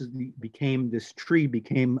centuries, this tree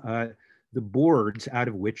became the boards out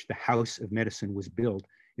of which the house of medicine was built,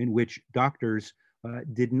 in which doctors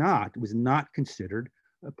was not considered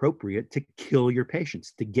appropriate to kill your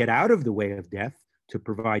patients, to get out of the way of death, to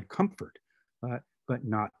provide comfort, but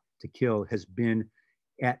not to kill, has been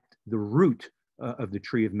at the root of the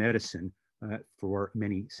tree of medicine for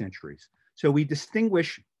many centuries. So we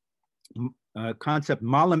distinguish concept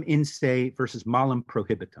malum in se versus malum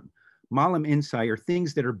prohibitum. Malum in se are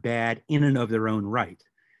things that are bad in and of their own right.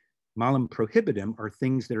 Malum prohibitum are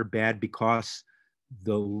things that are bad because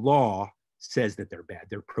the law says that they're bad,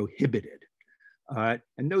 they're prohibited. And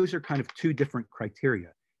those are kind of two different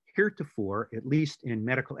criteria. Heretofore, at least in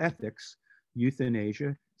medical ethics,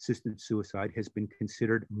 euthanasia, assisted suicide has been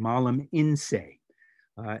considered malum in se.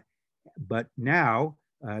 But now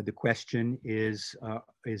the question is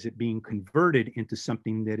it being converted into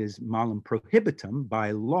something that is malum prohibitum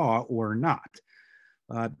by law or not?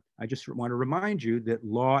 I just want to remind you that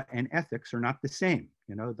law and ethics are not the same.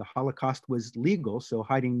 You know, the Holocaust was legal, so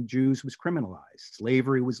hiding Jews was criminalized.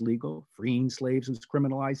 Slavery was legal, freeing slaves was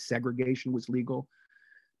criminalized, segregation was legal,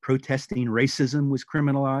 protesting racism was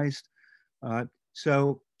criminalized.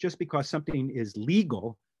 So just because something is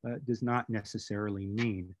legal does not necessarily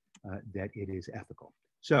mean that it is ethical.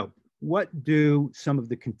 So what do some of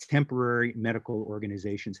the contemporary medical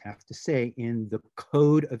organizations have to say in the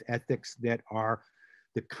code of ethics that are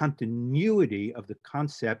the continuity of the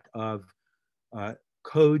concept of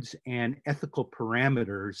codes and ethical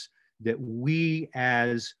parameters that we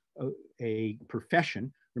as a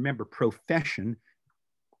profession, remember profession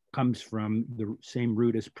comes from the same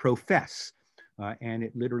root as profess, and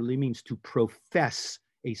it literally means to profess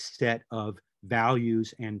a set of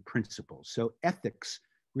values and principles. So ethics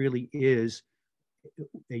really is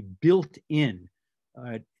a built-in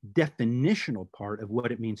definitional part of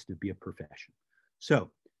what it means to be a profession.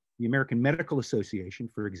 So the American Medical Association,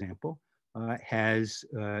 for example, has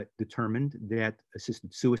determined that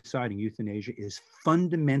assisted suicide and euthanasia is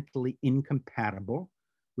fundamentally incompatible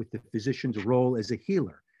with the physician's role as a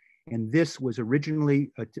healer. And this was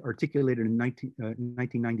originally articulated in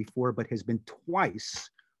 1994, but has been twice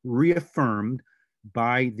reaffirmed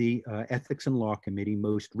by the Ethics and Law Committee,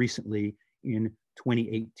 most recently in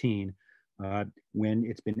 2018, when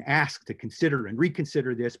it's been asked to consider and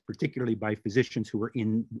reconsider this, particularly by physicians who are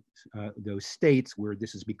in those states where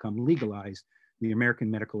this has become legalized. The American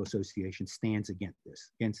Medical Association stands against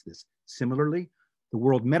this. Similarly, the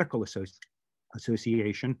World Medical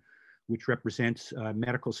Association, which represents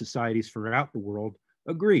medical societies throughout the world,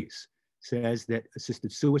 agrees, says that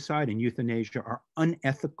assisted suicide and euthanasia are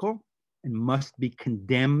unethical and must be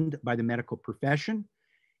condemned by the medical profession,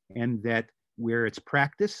 and that where it's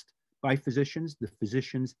practiced by physicians, the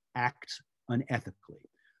physicians act unethically.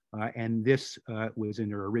 And this was in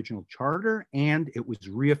their original charter, and it was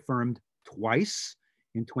reaffirmed twice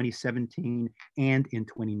in 2017 and in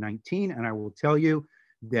 2019. And I will tell you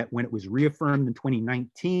that when it was reaffirmed in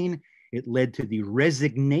 2019, it led to the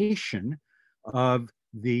resignation of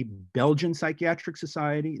the Belgian Psychiatric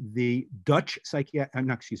Society, the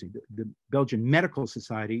Belgian Medical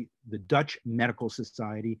Society, the Dutch Medical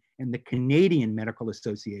Society, and the Canadian Medical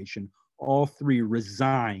Association. All three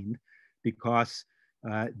resigned because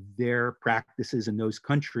their practices in those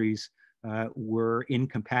countries were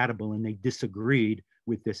incompatible, and they disagreed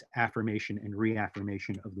with this affirmation and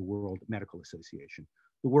reaffirmation of the World Medical Association.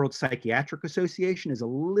 The World Psychiatric Association is a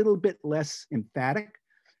little bit less emphatic,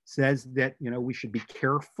 says that, you know, we should be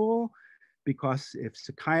careful because if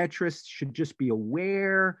psychiatrists should just be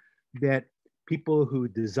aware that people who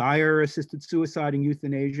desire assisted suicide and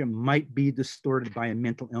euthanasia might be distorted by a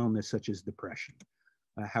mental illness such as depression.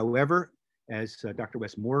 However, as Dr.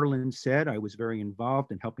 Westmoreland said, I was very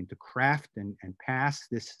involved in helping to craft and pass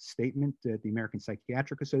this statement at the American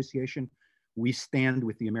Psychiatric Association, we stand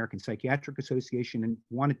with the American Psychiatric Association and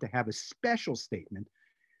wanted to have a special statement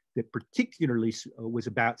that particularly was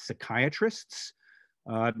about psychiatrists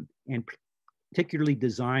and particularly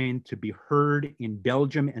designed to be heard in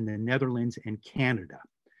Belgium and the Netherlands and Canada.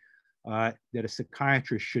 That a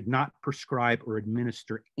psychiatrist should not prescribe or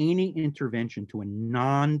administer any intervention to a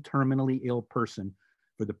non-terminally ill person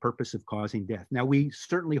for the purpose of causing death. Now, we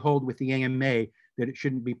certainly hold with the AMA that it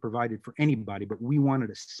shouldn't be provided for anybody, but we wanted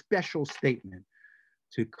a special statement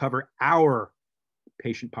to cover our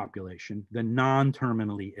patient population, the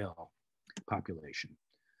non-terminally ill population.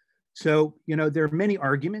 So, you know, there are many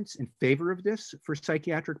arguments in favor of this for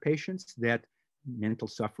psychiatric patients, that mental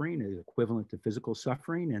suffering is equivalent to physical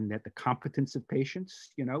suffering, and that the competence of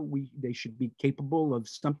patients, you know, they should be capable of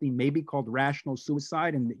something maybe called rational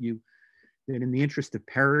suicide, and that in the interest of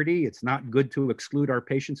parity, it's not good to exclude our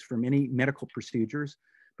patients from any medical procedures.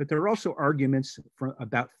 But there are also arguments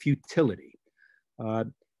about futility,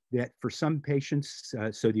 that for some patients,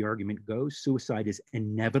 so the argument goes, suicide is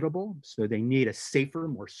inevitable, so they need a safer,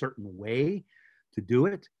 more certain way to do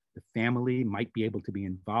it. The family might be able to be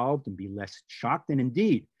involved and be less shocked. And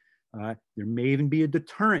indeed, there may even be a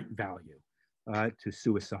deterrent value to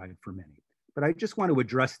suicide for many. But I just want to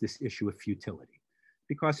address this issue of futility,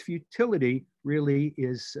 because futility really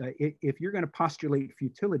is, if you're going to postulate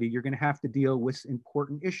futility, you're going to have to deal with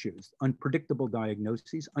important issues: unpredictable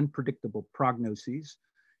diagnoses, unpredictable prognoses,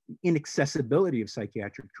 inaccessibility of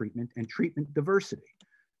psychiatric treatment, and treatment diversity.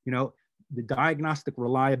 You know, the diagnostic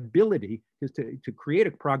reliability is to create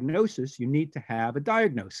a prognosis, you need to have a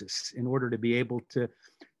diagnosis in order to be able to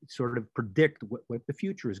sort of predict what the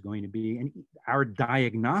future is going to be. And our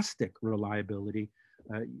diagnostic reliability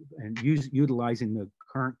and utilizing the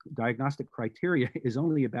current diagnostic criteria is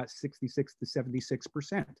only about 66 to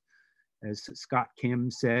 76%. As Scott Kim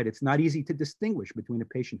said, it's not easy to distinguish between a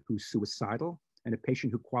patient who's suicidal and a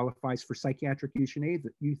patient who qualifies for psychiatric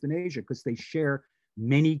euthanasia because they share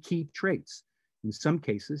many key traits. In some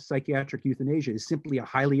cases, psychiatric euthanasia is simply a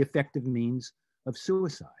highly effective means of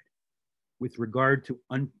suicide. With regard to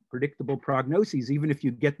unpredictable prognoses, even if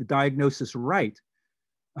you get the diagnosis right,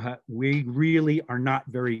 we really are not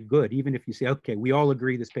very good. Even if you say, okay, we all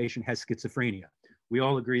agree this patient has schizophrenia. We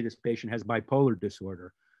all agree this patient has bipolar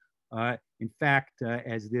disorder. In fact,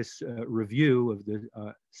 as this review of the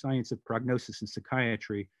science of prognosis in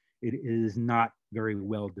psychiatry, it is not very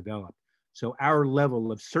well developed. So our level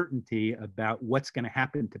of certainty about what's going to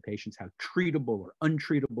happen to patients, how treatable or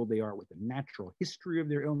untreatable they are, what the natural history of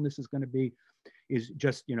their illness is going to be, is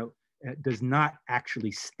just, you know, does not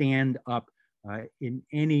actually stand up in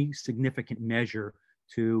any significant measure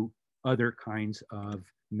to other kinds of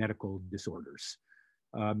medical disorders.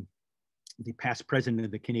 The past president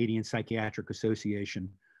of the Canadian Psychiatric Association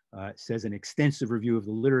says an extensive review of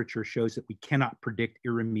the literature shows that we cannot predict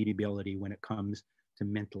irremediability when it comes to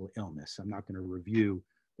mental illness. I'm not going to review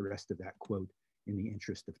the rest of that quote in the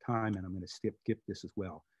interest of time, and I'm going to skip this as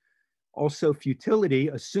well. Also, futility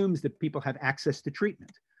assumes that people have access to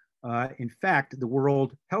treatment. In fact, the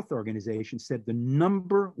World Health Organization said the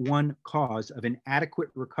 #1 cause of inadequate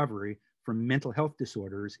recovery from mental health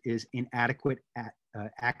disorders is inadequate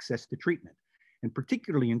access to treatment. And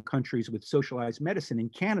particularly in countries with socialized medicine, in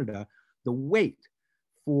Canada, the wait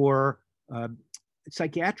for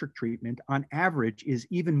psychiatric treatment on average is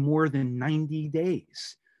even more than 90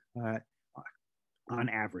 days on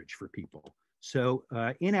average for people. So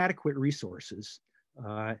inadequate resources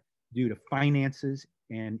due to finances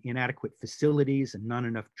and inadequate facilities and not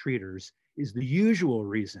enough treaters is the usual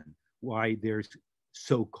reason why there's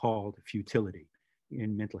so-called futility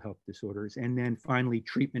in mental health disorders. And then finally,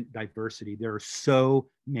 treatment diversity. There are so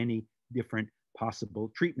many different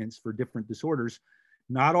possible treatments for different disorders,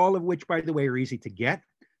 not all of which, by the way, are easy to get,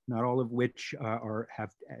 not all of which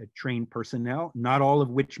have trained personnel, not all of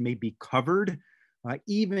which may be covered,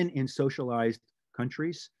 even in socialized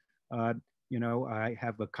countries. You know, I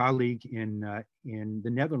have a colleague in the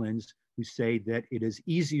Netherlands who say that it is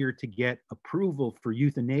easier to get approval for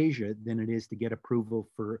euthanasia than it is to get approval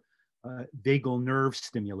for vagal nerve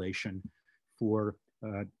stimulation for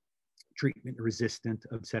treatment-resistant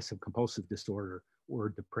obsessive compulsive disorder or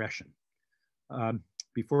depression.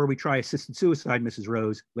 Before we try assisted suicide, Mrs.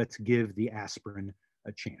 Rose, let's give the aspirin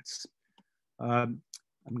a chance. I'm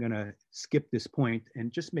going to skip this point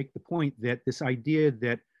and just make the point that this idea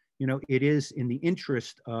that, you know, it is in the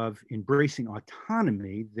interest of embracing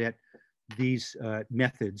autonomy that these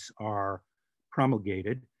methods are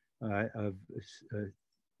promulgated, of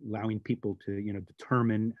allowing people to, you know,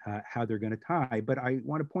 determine how they're going to die. But I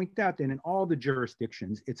want to point out that in all the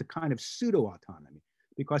jurisdictions, it's a kind of pseudo-autonomy,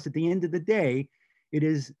 because at the end of the day, it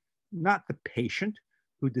is not the patient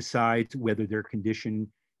who decides whether their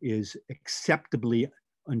condition is acceptably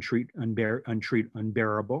unbearable.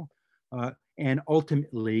 And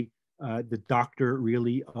ultimately, the doctor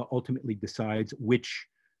really ultimately decides which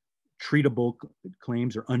treatable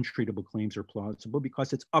claims or untreatable claims are plausible,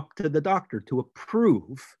 because it's up to the doctor to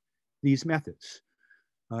approve these methods.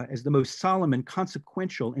 As the most solemn and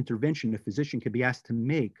consequential intervention a physician can be asked to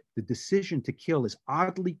make, the decision to kill is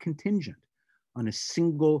oddly contingent on a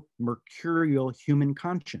single mercurial human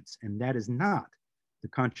conscience. And that is not the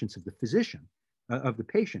conscience of the physician, of the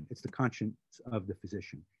patient, it's the conscience of the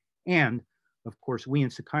physician. And of course, we in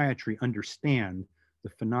psychiatry understand the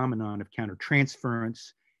phenomenon of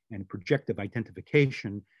countertransference and projective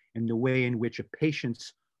identification, and the way in which a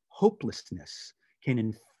patient's hopelessness can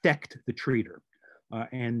infect the treater,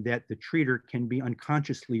 and that the treater can be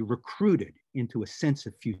unconsciously recruited into a sense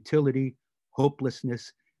of futility,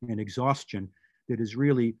 hopelessness, and exhaustion that is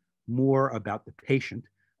really more about the patient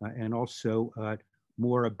and also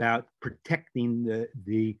more about protecting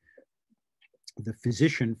the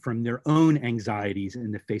physician from their own anxieties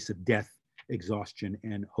in the face of death, exhaustion,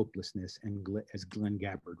 and hopelessness, and as Glenn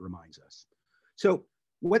Gabbard reminds us. So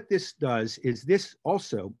what this does is this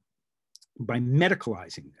also, by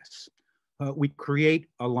medicalizing this, we create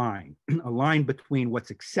a line between what's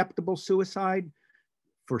acceptable suicide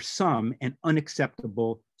for some and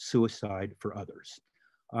unacceptable suicide for others.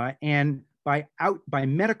 And by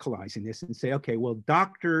medicalizing this and say, okay, well,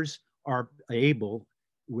 doctors are able,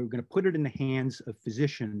 we're going to put it in the hands of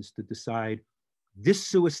physicians to decide this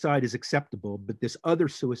suicide is acceptable, but this other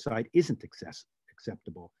suicide isn't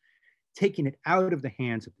acceptable. Taking it out of the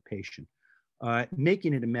hands of the patient,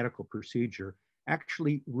 making it a medical procedure,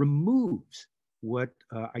 actually removes what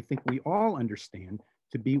I think we all understand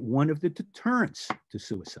to be one of the deterrents to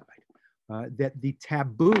suicide. That the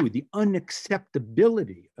taboo, the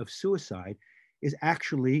unacceptability of suicide is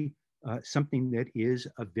actually something that is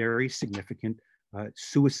a very significant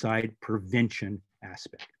suicide prevention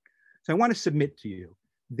aspect. So I want to submit to you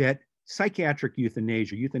that psychiatric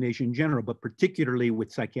euthanasia in general, but particularly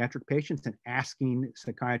with psychiatric patients and asking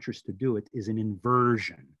psychiatrists to do it, is an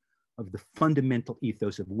inversion of the fundamental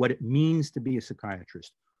ethos of what it means to be a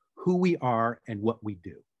psychiatrist, who we are and what we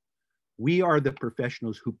do. We are the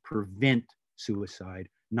professionals who prevent suicide,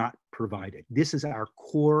 not provide it. This is our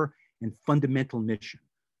core and fundamental mission.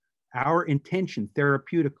 Our intention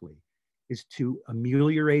therapeutically is to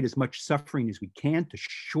ameliorate as much suffering as we can, to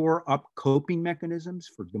shore up coping mechanisms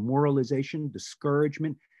for demoralization,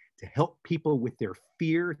 discouragement, to help people with their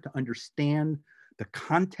fear, to understand the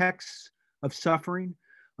context of suffering.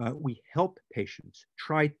 We help patients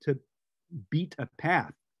try to beat a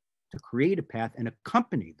path, to create a path and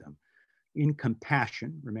accompany them in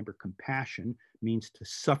compassion. Remember, compassion means to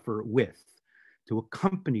suffer with, to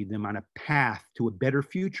accompany them on a path to a better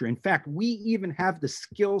future. In fact, we even have the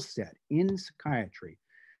skill set in psychiatry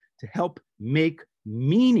to help make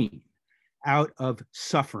meaning out of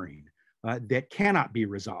suffering that cannot be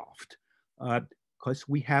resolved, because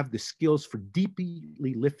we have the skills for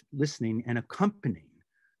deeply listening and accompanying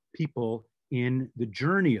people in the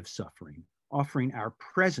journey of suffering, offering our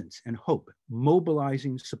presence and hope,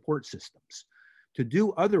 mobilizing support systems. To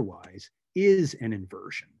do otherwise is an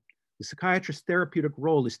inversion. The psychiatrist's therapeutic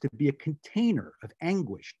role is to be a container of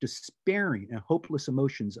anguish, despairing, and hopeless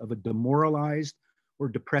emotions of a demoralized or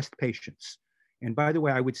depressed patients. And by the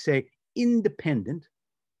way, I would say independent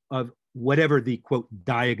of whatever the quote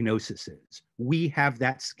diagnosis is. We have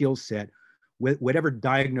that skill set with whatever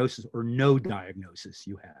diagnosis or no diagnosis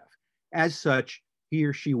you have. As such, he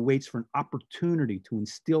or she waits for an opportunity to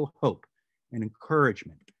instill hope and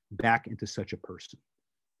encouragement back into such a person.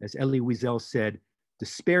 As Elie Wiesel said,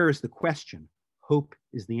 despair is the question, hope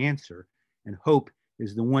is the answer, and hope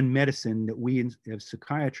is the one medicine that we as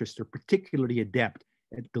psychiatrists are particularly adept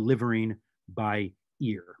at delivering by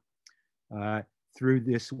ear. Through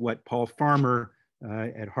this, what Paul Farmer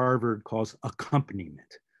at Harvard calls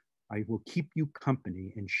accompaniment. I will keep you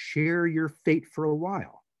company and share your fate for a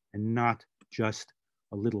while, and not just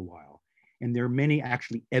a little while. And there are many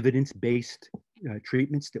actually evidence-based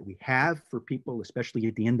treatments that we have for people, especially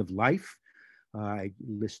at the end of life. I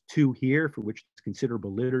list two here for which it's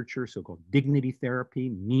considerable literature, so-called dignity therapy,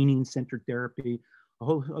 meaning-centered therapy, a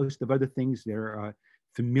whole host of other things that are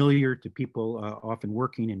familiar to people often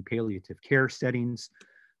working in palliative care settings.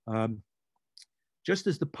 Just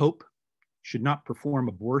as the Pope should not perform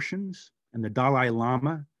abortions and the Dalai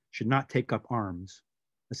Lama should not take up arms,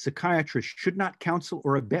 a psychiatrist should not counsel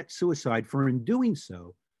or abet suicide, for in doing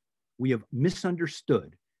so, we have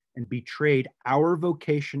misunderstood and betrayed our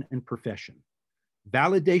vocation and profession.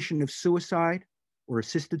 Validation of suicide or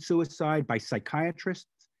assisted suicide by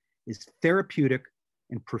psychiatrists is therapeutic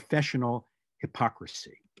and professional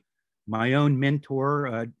hypocrisy. My own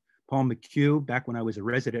mentor, Paul McHugh, back when I was a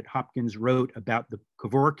resident at Hopkins, wrote about the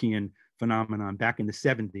Kevorkian phenomenon back in the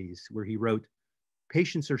 70s, where he wrote,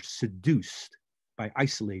 patients are seduced by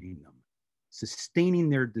isolating them, sustaining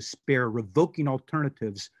their despair, revoking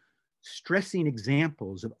alternatives, stressing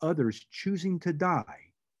examples of others choosing to die,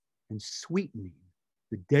 and sweetening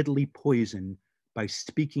the deadly poison by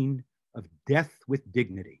speaking of death with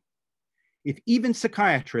dignity. If even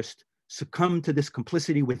psychiatrists succumb to this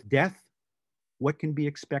complicity with death, what can be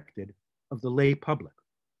expected of the lay public?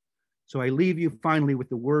 So I leave you finally with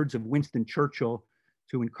the words of Winston Churchill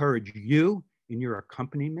to encourage you in your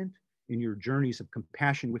accompaniment, in your journeys of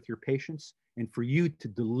compassion with your patients, and for you to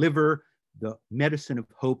deliver the medicine of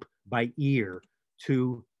hope by ear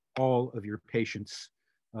to all of your patients,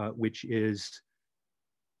 which is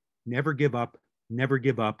never give up, never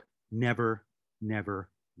give up, never, never,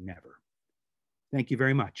 never. Thank you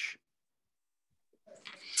very much.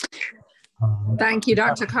 Thank you,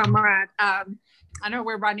 Dr. Comrade. I know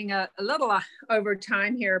we're running a little over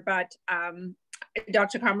time here, but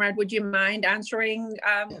Dr. Comrade, would you mind answering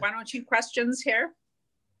one or two questions here?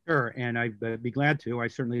 Sure, and I'd be glad to. I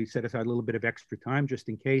certainly set aside a little bit of extra time just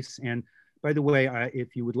in case. And by the way,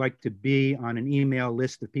 if you would like to be on an email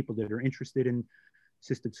list of people that are interested in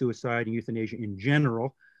assisted suicide and euthanasia in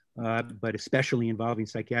general, but especially involving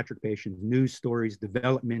psychiatric patients, news stories,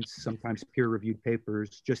 developments, sometimes peer-reviewed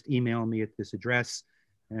papers, just email me at this address,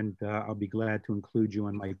 and I'll be glad to include you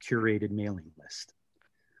on my curated mailing list.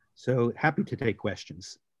 So happy to take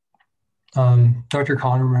questions. Dr.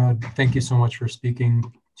 Conrad, thank you so much for speaking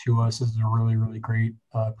to us. This is a really, really great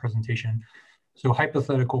presentation. So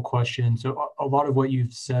hypothetical question. So a lot of what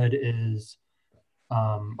you've said is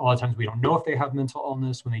a lot of times we don't know if they have mental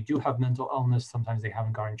illness. When they do have mental illness, sometimes they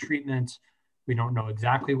haven't gotten treatment. We don't know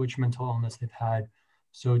exactly which mental illness they've had.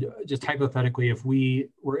 So just hypothetically, if we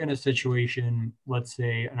were in a situation, let's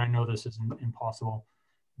say, and I know this isn't impossible,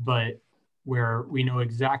 but where we know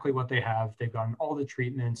exactly what they have, they've gotten all the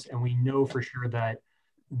treatments, and we know for sure that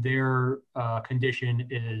their condition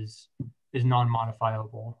is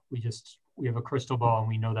non-modifiable. We have a crystal ball and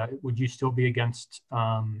we know that. Would you still be against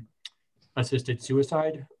assisted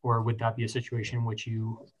suicide, or would that be a situation in which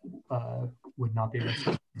you would not be against?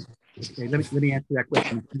 Okay, let me answer that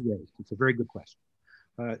question in two ways. It's a very good question.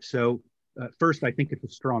 First, I think it's a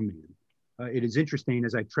straw man. It is interesting,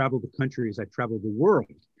 as I travel the country, as I travel the world,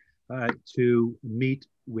 to meet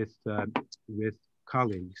with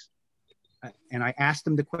colleagues, and I asked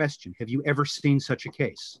them the question, have you ever seen such a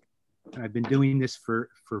case? And I've been doing this for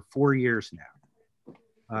 4 years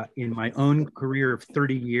now. In my own career of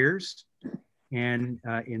 30 years, and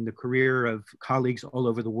in the career of colleagues all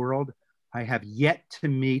over the world, I have yet to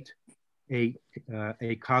meet a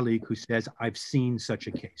colleague who says, I've seen such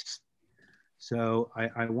a case. So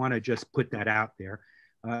I want to just put that out there,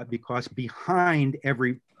 because behind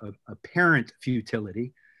every apparent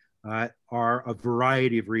futility are a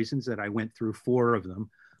variety of reasons that I went through 4 of them,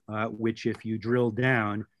 which if you drill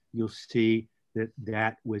down, you'll see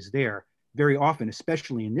that was there. Very often,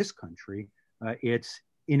 especially in this country, it's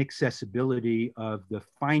inaccessibility of the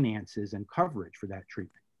finances and coverage for that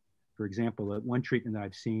treatment. For example, one treatment that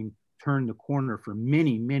I've seen turn the corner for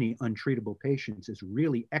many, many untreatable patients is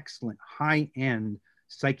really excellent high-end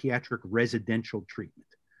psychiatric residential treatment,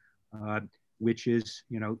 which is,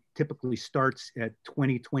 typically starts at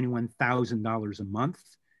 $20,000, $21,000 a month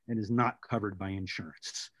and is not covered by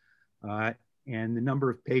insurance. And the number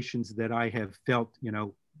of patients that I have felt,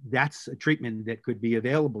 that's a treatment that could be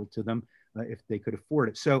available to them if they could afford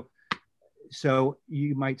it. So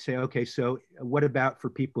you might say, okay, so what about for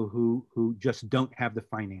people who just don't have the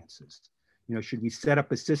finances? Should we set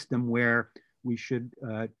up a system where we should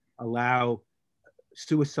allow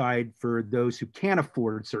suicide for those who can't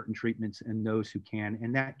afford certain treatments and those who can?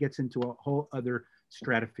 And that gets into a whole other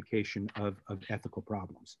stratification of ethical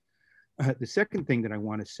problems. The second thing that I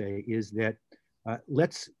want to say is that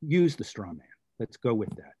let's use the straw man. Let's go with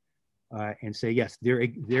that and say, yes,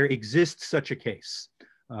 there exists such a case.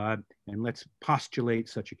 And let's postulate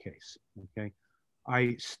such a case, okay?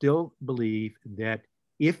 I still believe that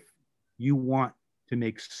if you want to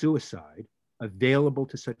make suicide available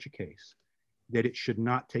to such a case, that it should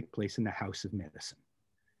not take place in the house of medicine.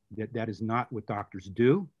 That is not what doctors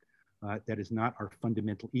do. That is not our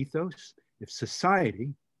fundamental ethos. If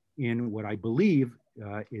society, in what I believe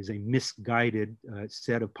is a misguided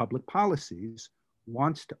set of public policies,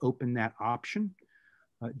 wants to open that option,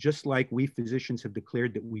 just like we physicians have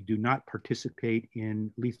declared that we do not participate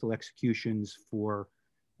in lethal executions for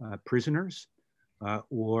prisoners,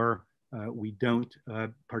 or we don't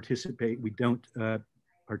participate. We don't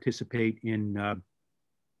participate in.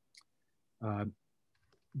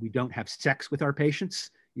 We don't have sex with our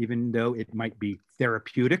patients, even though it might be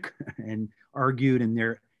therapeutic and argued in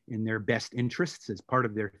their best interests as part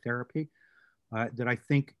of their therapy. That I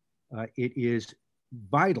think it is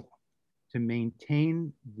vital to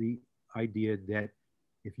maintain the idea that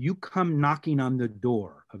if you come knocking on the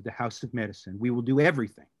door of the House of Medicine, we will do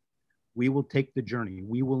everything. We will take the journey.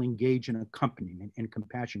 We will engage in accompaniment and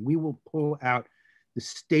compassion. We will pull out the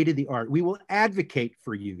state of the art. We will advocate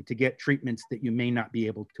for you to get treatments that you may not be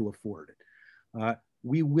able to afford.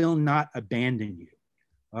 We will not abandon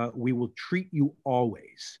you. We will treat you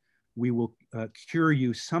always. We will cure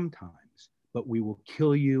you sometimes, but we will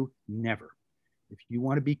kill you never. If you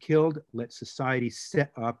want to be killed, let society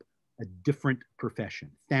set up a different profession.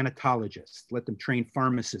 Thanatologists, let them train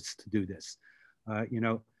pharmacists to do this.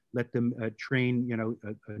 Let them train,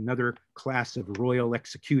 another class of royal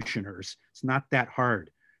executioners. It's not that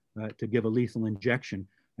hard to give a lethal injection.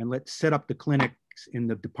 And let's set up the clinics in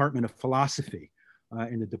the Department of Philosophy,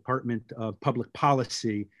 in the Department of Public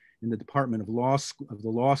Policy, in the Department of the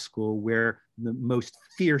Law School, where the most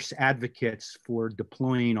fierce advocates for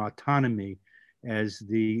deploying autonomy as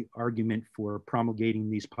the argument for promulgating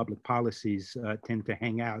these public policies tend to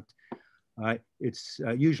hang out. It's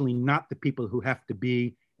usually not the people who have to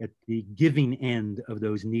be at the giving end of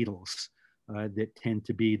those needles that tend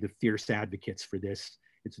to be the fierce advocates for this.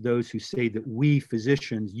 It's those who say that we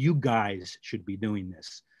physicians, you guys should be doing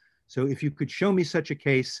this. So if you could show me such a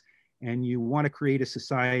case and you want to create a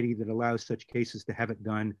society that allows such cases to have it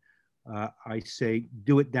done, I say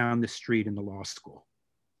do it down the street in the law school.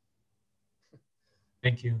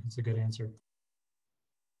 Thank you. That's a good answer.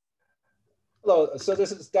 Hello. So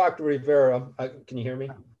this is Dr. Rivera. Can you hear me?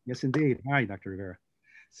 Yes, indeed. Hi, Dr. Rivera.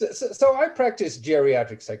 So I practice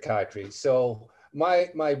geriatric psychiatry. So my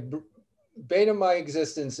bane of my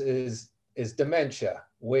existence is dementia,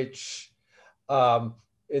 which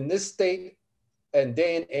in this state and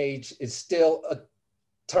day and age is still a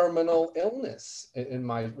terminal illness in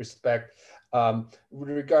my respect, with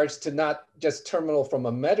regards to not just terminal from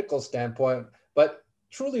a medical standpoint, but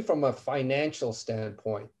truly from a financial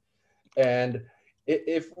standpoint. And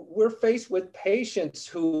if we're faced with patients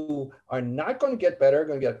who are not going to get better,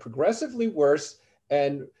 going to get progressively worse,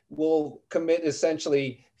 and will commit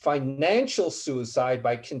essentially financial suicide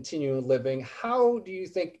by continuing living, how do you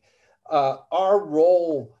think our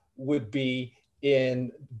role would be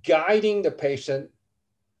in guiding the patient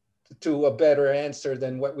to a better answer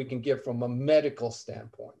than what we can give from a medical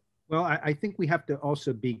standpoint? Well, I think we have to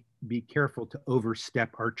also be careful to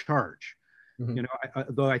overstep our charge.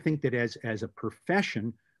 Mm-hmm. Though I think that as a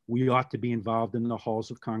profession, we ought to be involved in the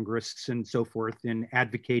halls of Congress and so forth in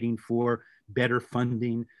advocating for better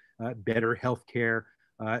funding, better healthcare,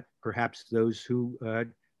 perhaps those who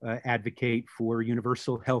advocate for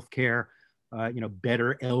universal healthcare,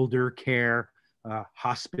 better elder care,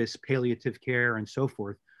 hospice, palliative care, and so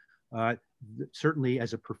forth. Certainly,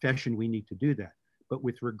 as a profession, we need to do that. But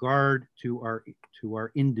with regard to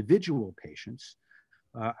our individual patients,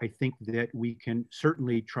 I think that we can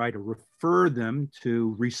certainly try to refer them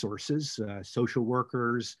to resources, social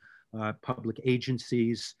workers, public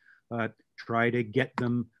agencies, try to get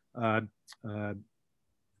them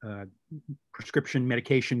prescription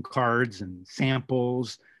medication cards and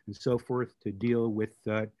samples and so forth to deal with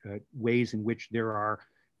ways in which there are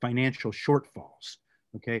financial shortfalls.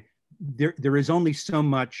 Okay, there is only so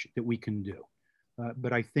much that we can do,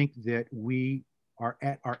 but I think that we are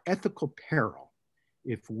at our ethical peril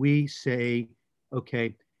if we say,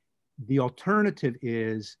 okay, the alternative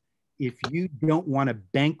is if you don't want to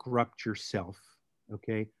bankrupt yourself,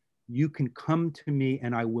 okay, you can come to me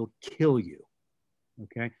and I will kill you,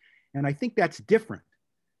 okay? And I think that's different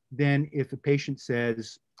than if a patient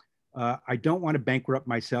says, I don't want to bankrupt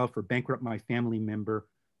myself or bankrupt my family member,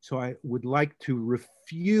 so I would like to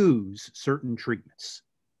refuse certain treatments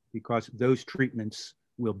because those treatments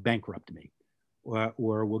will bankrupt me.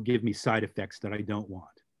 Or will give me side effects that I don't want.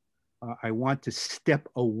 I want to step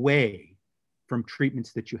away from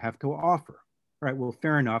treatments that you have to offer. All right, well,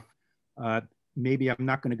 fair enough. Maybe I'm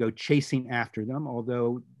not going to go chasing after them,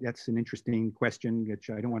 although that's an interesting question, which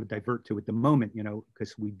I don't want to divert to at the moment,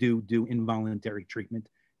 because we do involuntary treatment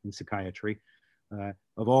in psychiatry.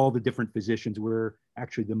 Of all the different physicians, we're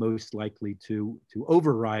actually the most likely to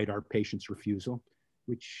override our patient's refusal,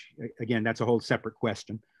 which, again, that's a whole separate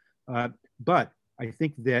question. But I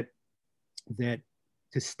think that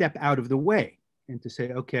to step out of the way and to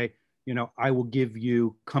say, okay, I will give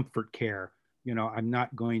you comfort care. You know, I'm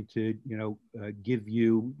not going to, give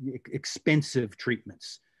you expensive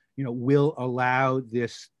treatments. You know, we'll allow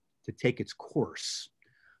this to take its course,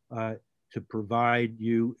 to provide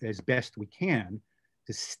you as best we can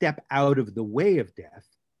to step out of the way of death.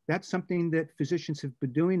 That's something that physicians have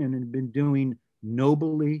been doing and have been doing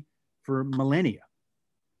nobly for millennia.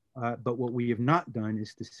 But what we have not done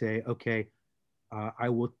is to say, okay, I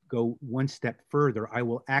will go one step further. I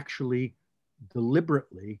will actually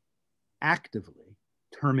deliberately, actively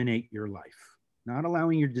terminate your life, not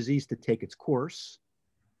allowing your disease to take its course,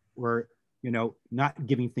 or not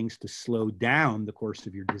giving things to slow down the course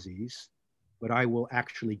of your disease, but I will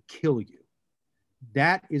actually kill you.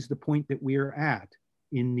 That is the point that we are at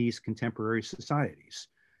in these contemporary societies,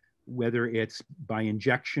 whether it's by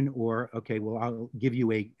injection or, okay, well, I'll give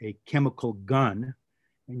you a chemical gun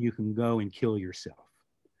and you can go and kill yourself.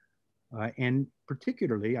 And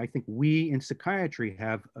particularly, I think we in psychiatry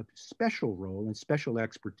have a special role and special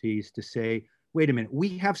expertise to say, wait a minute,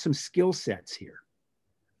 we have some skill sets here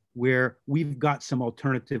where we've got some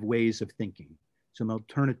alternative ways of thinking, some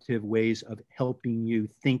alternative ways of helping you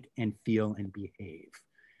think and feel and behave.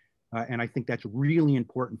 And I think that's really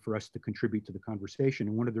important for us to contribute to the conversation.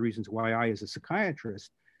 And one of the reasons why I, as a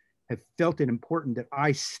psychiatrist, have felt it important that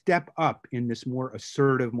I step up in this more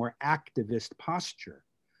assertive, more activist posture.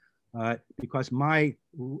 Because my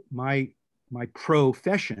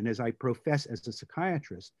profession, as I profess as a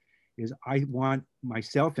psychiatrist, is I want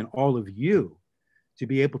myself and all of you to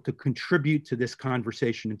be able to contribute to this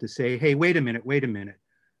conversation and to say, hey, wait a minute,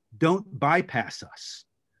 don't bypass us.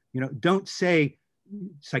 Don't say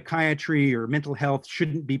psychiatry or mental health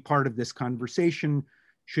shouldn't be part of this conversation,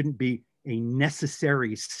 shouldn't be a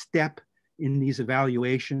necessary step in these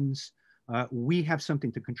evaluations. We have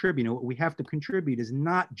something to contribute. And what we have to contribute is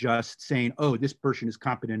not just saying, oh, this person is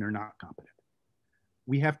competent or not competent.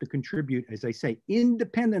 We have to contribute, as I say,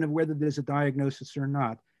 independent of whether there's a diagnosis or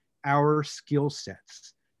not, our skill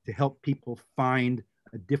sets to help people find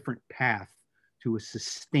a different path to a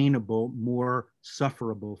sustainable, more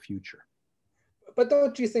sufferable future. But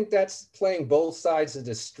don't you think that's playing both sides of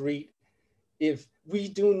the street? If we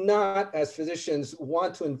do not, as physicians,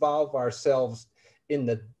 want to involve ourselves in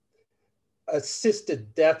the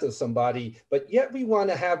assisted death of somebody, but yet we want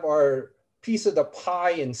to have our piece of the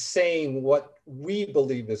pie in saying what we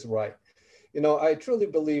believe is right. I truly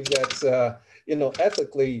believe that,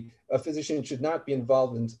 ethically, a physician should not be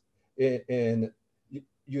involved in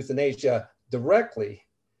euthanasia directly,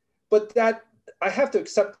 but that I have to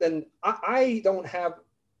accept, and I don't have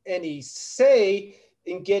any say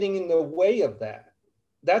in getting in the way of that.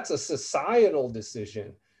 That's a societal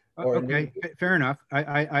decision. Okay, fair enough.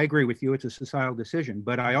 I agree with you. It's a societal decision,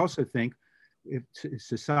 but I also think if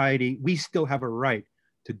society, we still have a right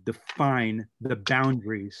to define the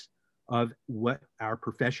boundaries of what our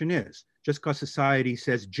profession is. Just because society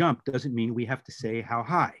says jump doesn't mean we have to say how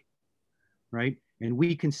high, right? And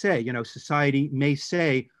we can say, society may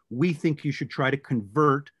say, we think you should try to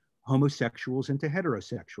convert homosexuals into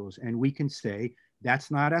heterosexuals. And we can say,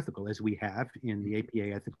 that's not ethical, as we have in the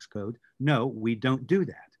APA Ethics Code. No, we don't do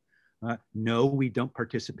that. No, we don't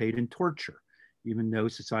participate in torture, even though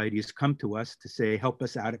society has come to us to say, help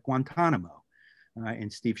us out at Guantanamo.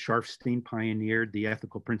 And Steve Sharfstein pioneered the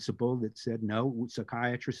ethical principle that said, no,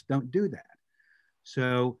 psychiatrists don't do that.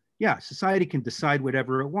 So yeah, society can decide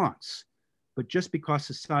whatever it wants, but just because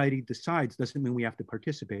society decides doesn't mean we have to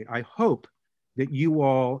participate. I hope that you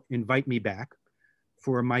all invite me back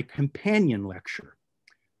for my companion lecture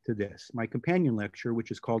to this, my companion lecture,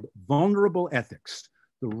 which is called Vulnerable Ethics,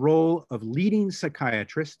 the Role of Leading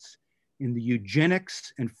Psychiatrists in the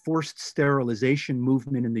Eugenics and Forced Sterilization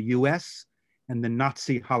Movement in the US and the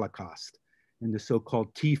Nazi Holocaust, and the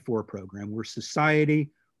so-called T4 program, where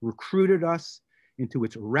society recruited us into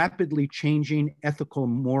its rapidly changing ethical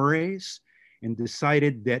mores and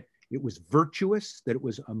decided that it was virtuous, that it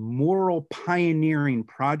was a moral pioneering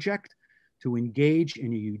project to engage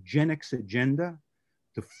in a eugenics agenda,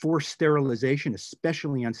 to force sterilization,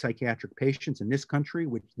 especially on psychiatric patients in this country,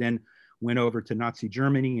 which then went over to Nazi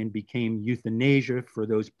Germany and became euthanasia for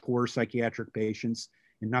those poor psychiatric patients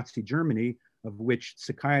in Nazi Germany, of which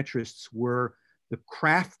psychiatrists were the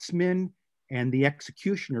craftsmen and the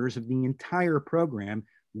executioners of the entire program.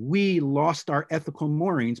 We lost our ethical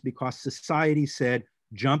moorings because society said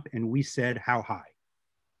jump and we said how high.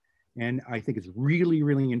 And I think it's really,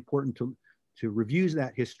 really important to review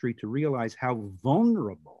that history, to realize how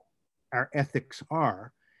vulnerable our ethics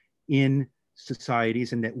are in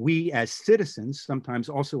societies, and that we as citizens, sometimes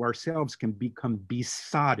also ourselves, can become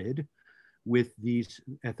besotted with these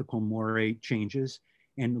ethical moray changes.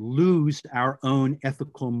 and lose our own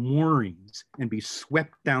ethical moorings and be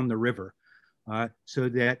swept down the river, so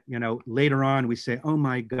that, you know, later on we say, oh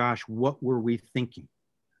my gosh, what were we thinking?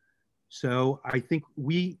 So I think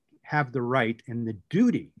we have the right and the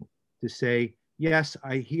duty to say, yes,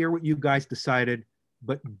 I hear what you guys decided,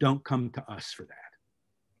 but don't come to us for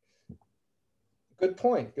that. Good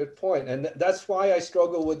point, good point. And that's why I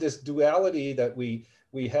struggle with this duality that we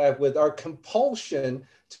have with our compulsion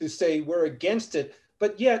to say we're against it,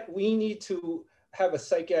 but yet we need to have a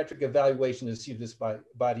psychiatric evaluation to see if this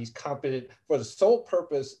body's competent for the sole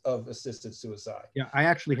purpose of assisted suicide. Yeah, I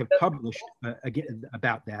actually have published again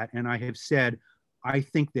about that, and I have said, I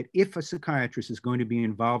think that if a psychiatrist is going to be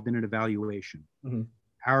involved in an evaluation,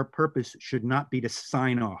 our purpose should not be to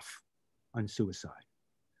sign off on suicide.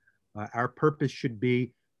 Our purpose should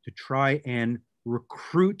be to try and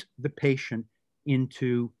recruit the patient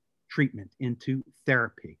into treatment, into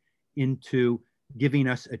therapy, into giving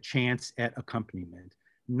us a chance at accompaniment,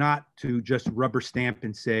 not to just rubber stamp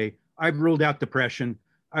and say, I've ruled out depression,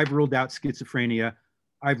 I've ruled out schizophrenia,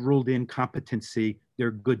 I've ruled in competency,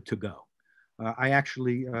 they're good to go.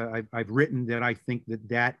 I've written that I think that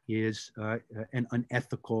that is an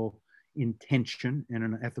unethical intention and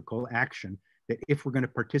an unethical action, that if we're going to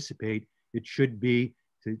participate, it should be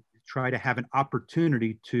to try to have an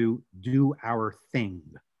opportunity to do our thing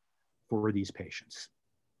for these patients.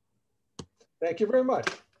 Thank you very much.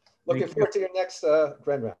 Looking forward to your next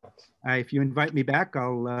Grand Round. If you invite me back,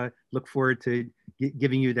 I'll look forward to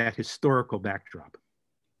giving you that historical backdrop.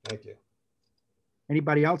 Thank you.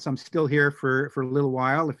 Anybody else? I'm still here for a little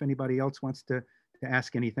while if anybody else wants to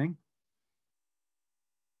ask anything.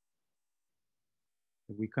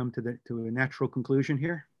 Have we come to a natural conclusion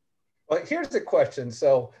here? Well, here's the question.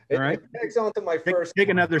 So it tags on to my first. Take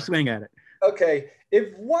another swing at it. Okay.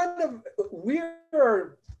 If we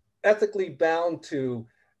are ethically bound to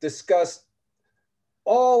discuss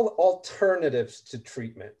all alternatives to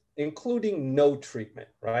treatment, including no treatment,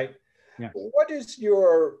 right? Yeah. What is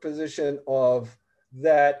your position of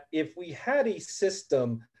that if we had a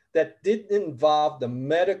system that didn't involve the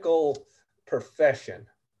medical profession?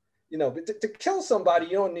 You know, to kill somebody,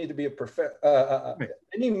 you don't need to be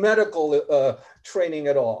any medical training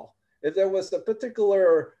at all. If there was a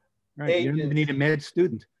particular you don't even need a med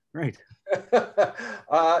student, right?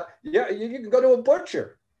 Yeah, you can go to a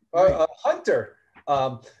butcher or a hunter.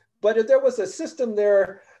 But if there was a system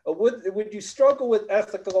there, would you struggle with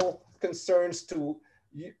ethical concerns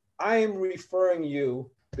I am referring you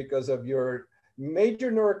because of your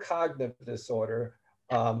major neurocognitive disorder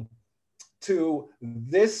to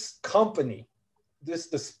this company, this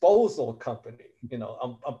disposal company. You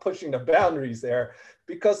know, I'm pushing the boundaries there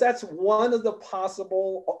because that's one of the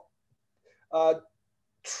possible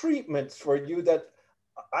treatments for you that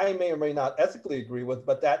I may or may not ethically agree with,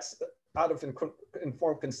 but that's out of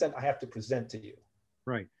informed consent I have to present to you.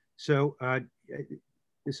 Right. So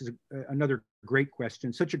this is another great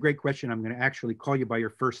question. Such a great question, I'm going to actually call you by your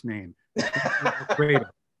first name.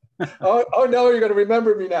 Oh no, you're going to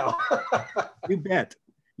remember me now. You bet.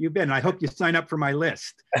 You bet. And I hope you sign up for my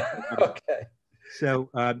list. Okay.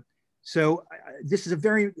 So this is a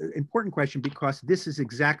very important question because this is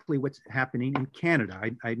exactly what's happening in Canada.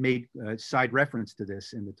 I made a side reference to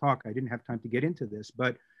this in the talk. I didn't have time to get into this,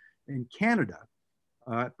 but in Canada,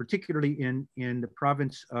 particularly in the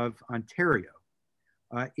province of Ontario,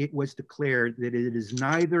 it was declared that it is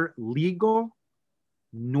neither legal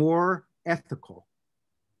nor ethical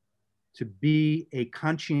to be a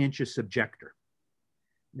conscientious objector.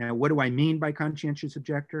 Now, what do I mean by conscientious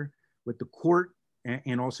objector? What the court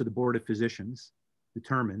and also the Board of Physicians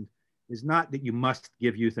determined is not that you must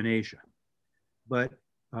give euthanasia, but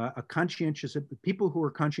people who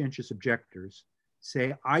are conscientious objectors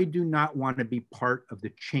say, I do not want to be part of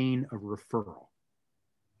the chain of referral.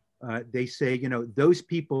 They say, you know, those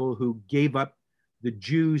people who gave up the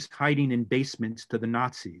Jews hiding in basements to the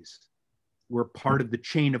Nazis were part of the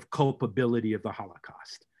chain of culpability of the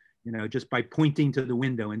Holocaust. You know, just by pointing to the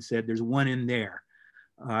window and said, there's one in there,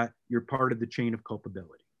 you're part of the chain of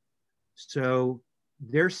culpability. So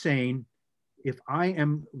they're saying, if I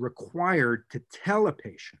am required to tell a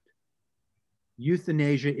patient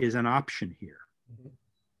euthanasia is an option here,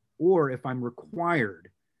 or if I'm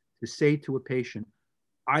required to say to a patient,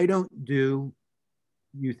 I don't do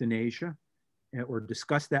euthanasia or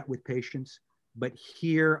discuss that with patients, but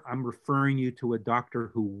here I'm referring you to a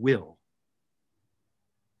doctor who will,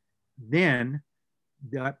 then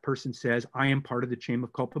that person says, I am part of the chain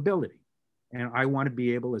of culpability. And I want to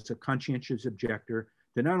be able, as a conscientious objector,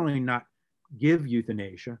 to not only not give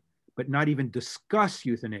euthanasia, but not even discuss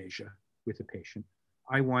euthanasia with the patient,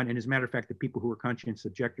 I want, and as a matter of fact, the people who are conscientious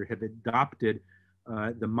objector have adopted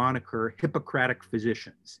the moniker Hippocratic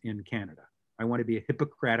physicians in Canada. I want to be a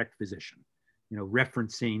Hippocratic physician, you know,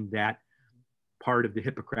 referencing that part of the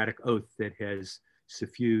Hippocratic oath that has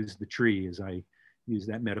suffused the tree, as I used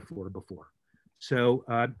that metaphor before. So,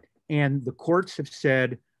 and the courts have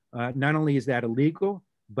said, not only is that illegal,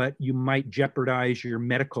 but you might jeopardize your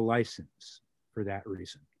medical license for that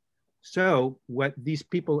reason. So what these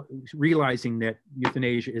people, realizing that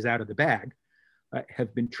euthanasia is out of the bag,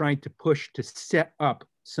 have been trying to push to set up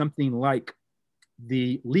something like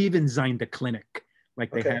the Levenseinde clinic,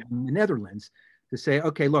 like they have in the Netherlands, to say,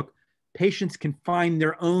 okay, look, patients can find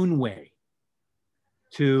their own way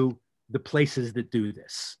to the places that do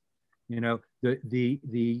this. You know,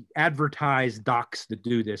 the advertised docs that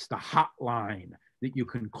do this, the hotline that you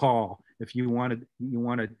can call if you want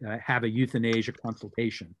to have a euthanasia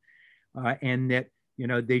consultation, and that, you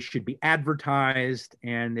know, they should be advertised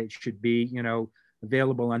and it should be, you know,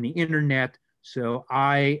 available on the internet. So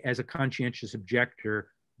I, as a conscientious objector,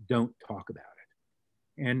 don't talk about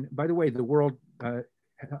it. And by the way, the World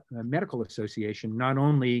Medical Association not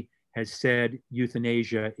only has said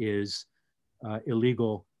euthanasia is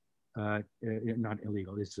illegal, not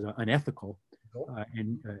illegal, it's unethical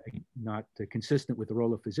and not consistent with the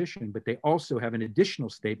role of physician, but they also have an additional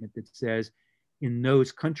statement that says in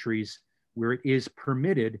those countries where it is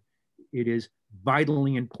permitted, it is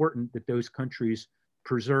vitally important that those countries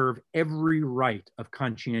preserve every right of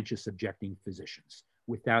conscientious objecting physicians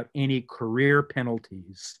without any career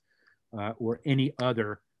penalties or any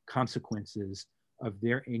other consequences of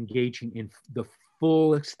their engaging in the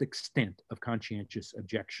fullest extent of conscientious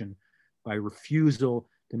objection by refusal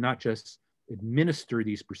to not just administer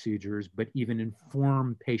these procedures, but even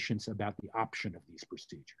inform patients about the option of these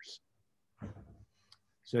procedures.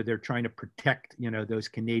 So they're trying to protect, you know, those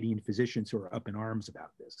Canadian physicians who are up in arms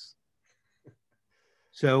about this.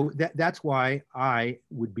 So that's why I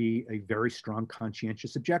would be a very strong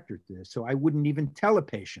conscientious objector to this. So I wouldn't even tell a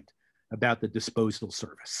patient about the disposal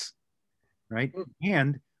service, right?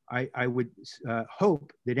 And I would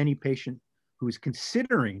hope that any patient who is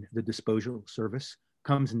considering the disposal service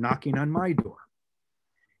comes knocking on my door.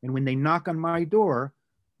 And when they knock on my door,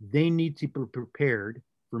 they need to be prepared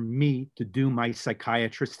for me to do my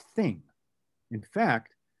psychiatrist thing. In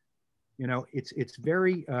fact, you know, it's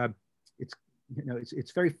very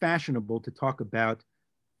fashionable to talk about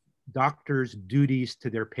doctors' duties to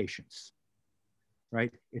their patients,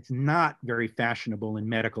 right? It's not very fashionable in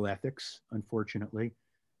medical ethics, unfortunately,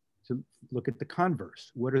 to look at the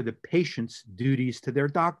converse. What are the patient's duties to their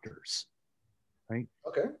doctors, right?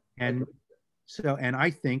 Okay. And so, and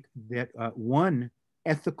I think that one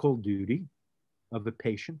ethical duty of a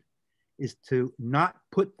patient is to not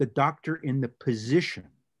put the doctor in the position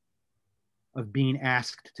of being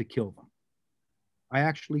asked to kill them. I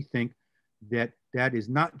actually think that that is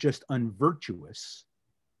not just unvirtuous,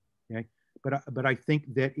 okay, but I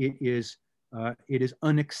think that it is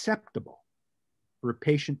unacceptable for a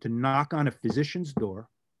patient to knock on a physician's door,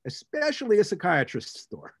 especially a psychiatrist's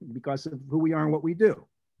door, because of who we are and what we do,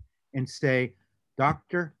 and say,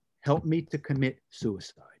 "Doctor, help me to commit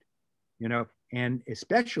suicide." You know, and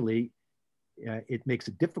especially it makes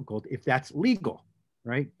it difficult if that's legal,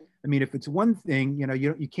 right? I mean, if it's one thing, you know,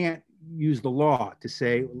 you can't use the law to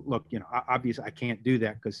say, look, you know, obviously I can't do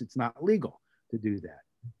that because it's not legal to do that,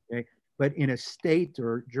 okay? But in a state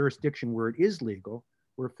or jurisdiction where it is legal,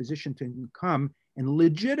 where a physician can come and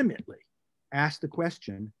legitimately ask the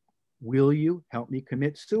question, will you help me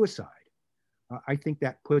commit suicide? I think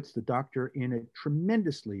that puts the doctor in a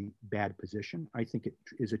tremendously bad position. I think it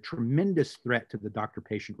is a tremendous threat to the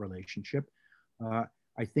doctor-patient relationship.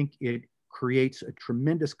 I think it creates a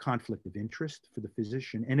tremendous conflict of interest for the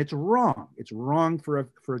physician, and it's wrong. It's wrong for a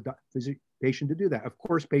patient to do that. Of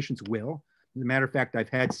course, patients will. As a matter of fact, I've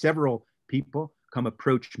had several people come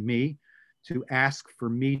approach me to ask for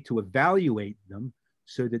me to evaluate them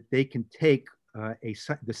so that they can take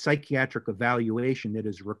the psychiatric evaluation that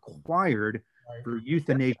is required for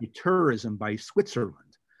euthanasia tourism by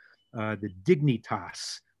Switzerland, the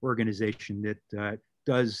Dignitas organization that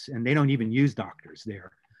does, and they don't even use doctors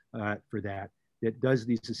there for that does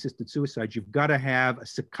these assisted suicides. You've got to have a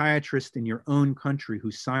psychiatrist in your own country who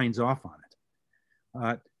signs off on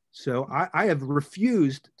it. So I have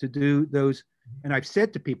refused to do those. And I've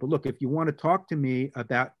said to people, look, if you want to talk to me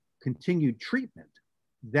about continued treatment,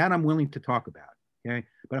 that I'm willing to talk about, okay?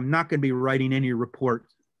 But I'm not going to be writing any report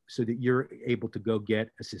so that you're able to go get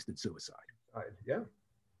assisted suicide. Yeah.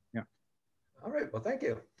 Yeah. All right. Well, thank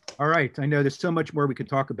you. All right. I know there's so much more we could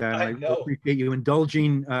talk about. I know. appreciate you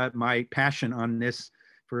indulging my passion on this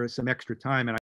for some extra time. And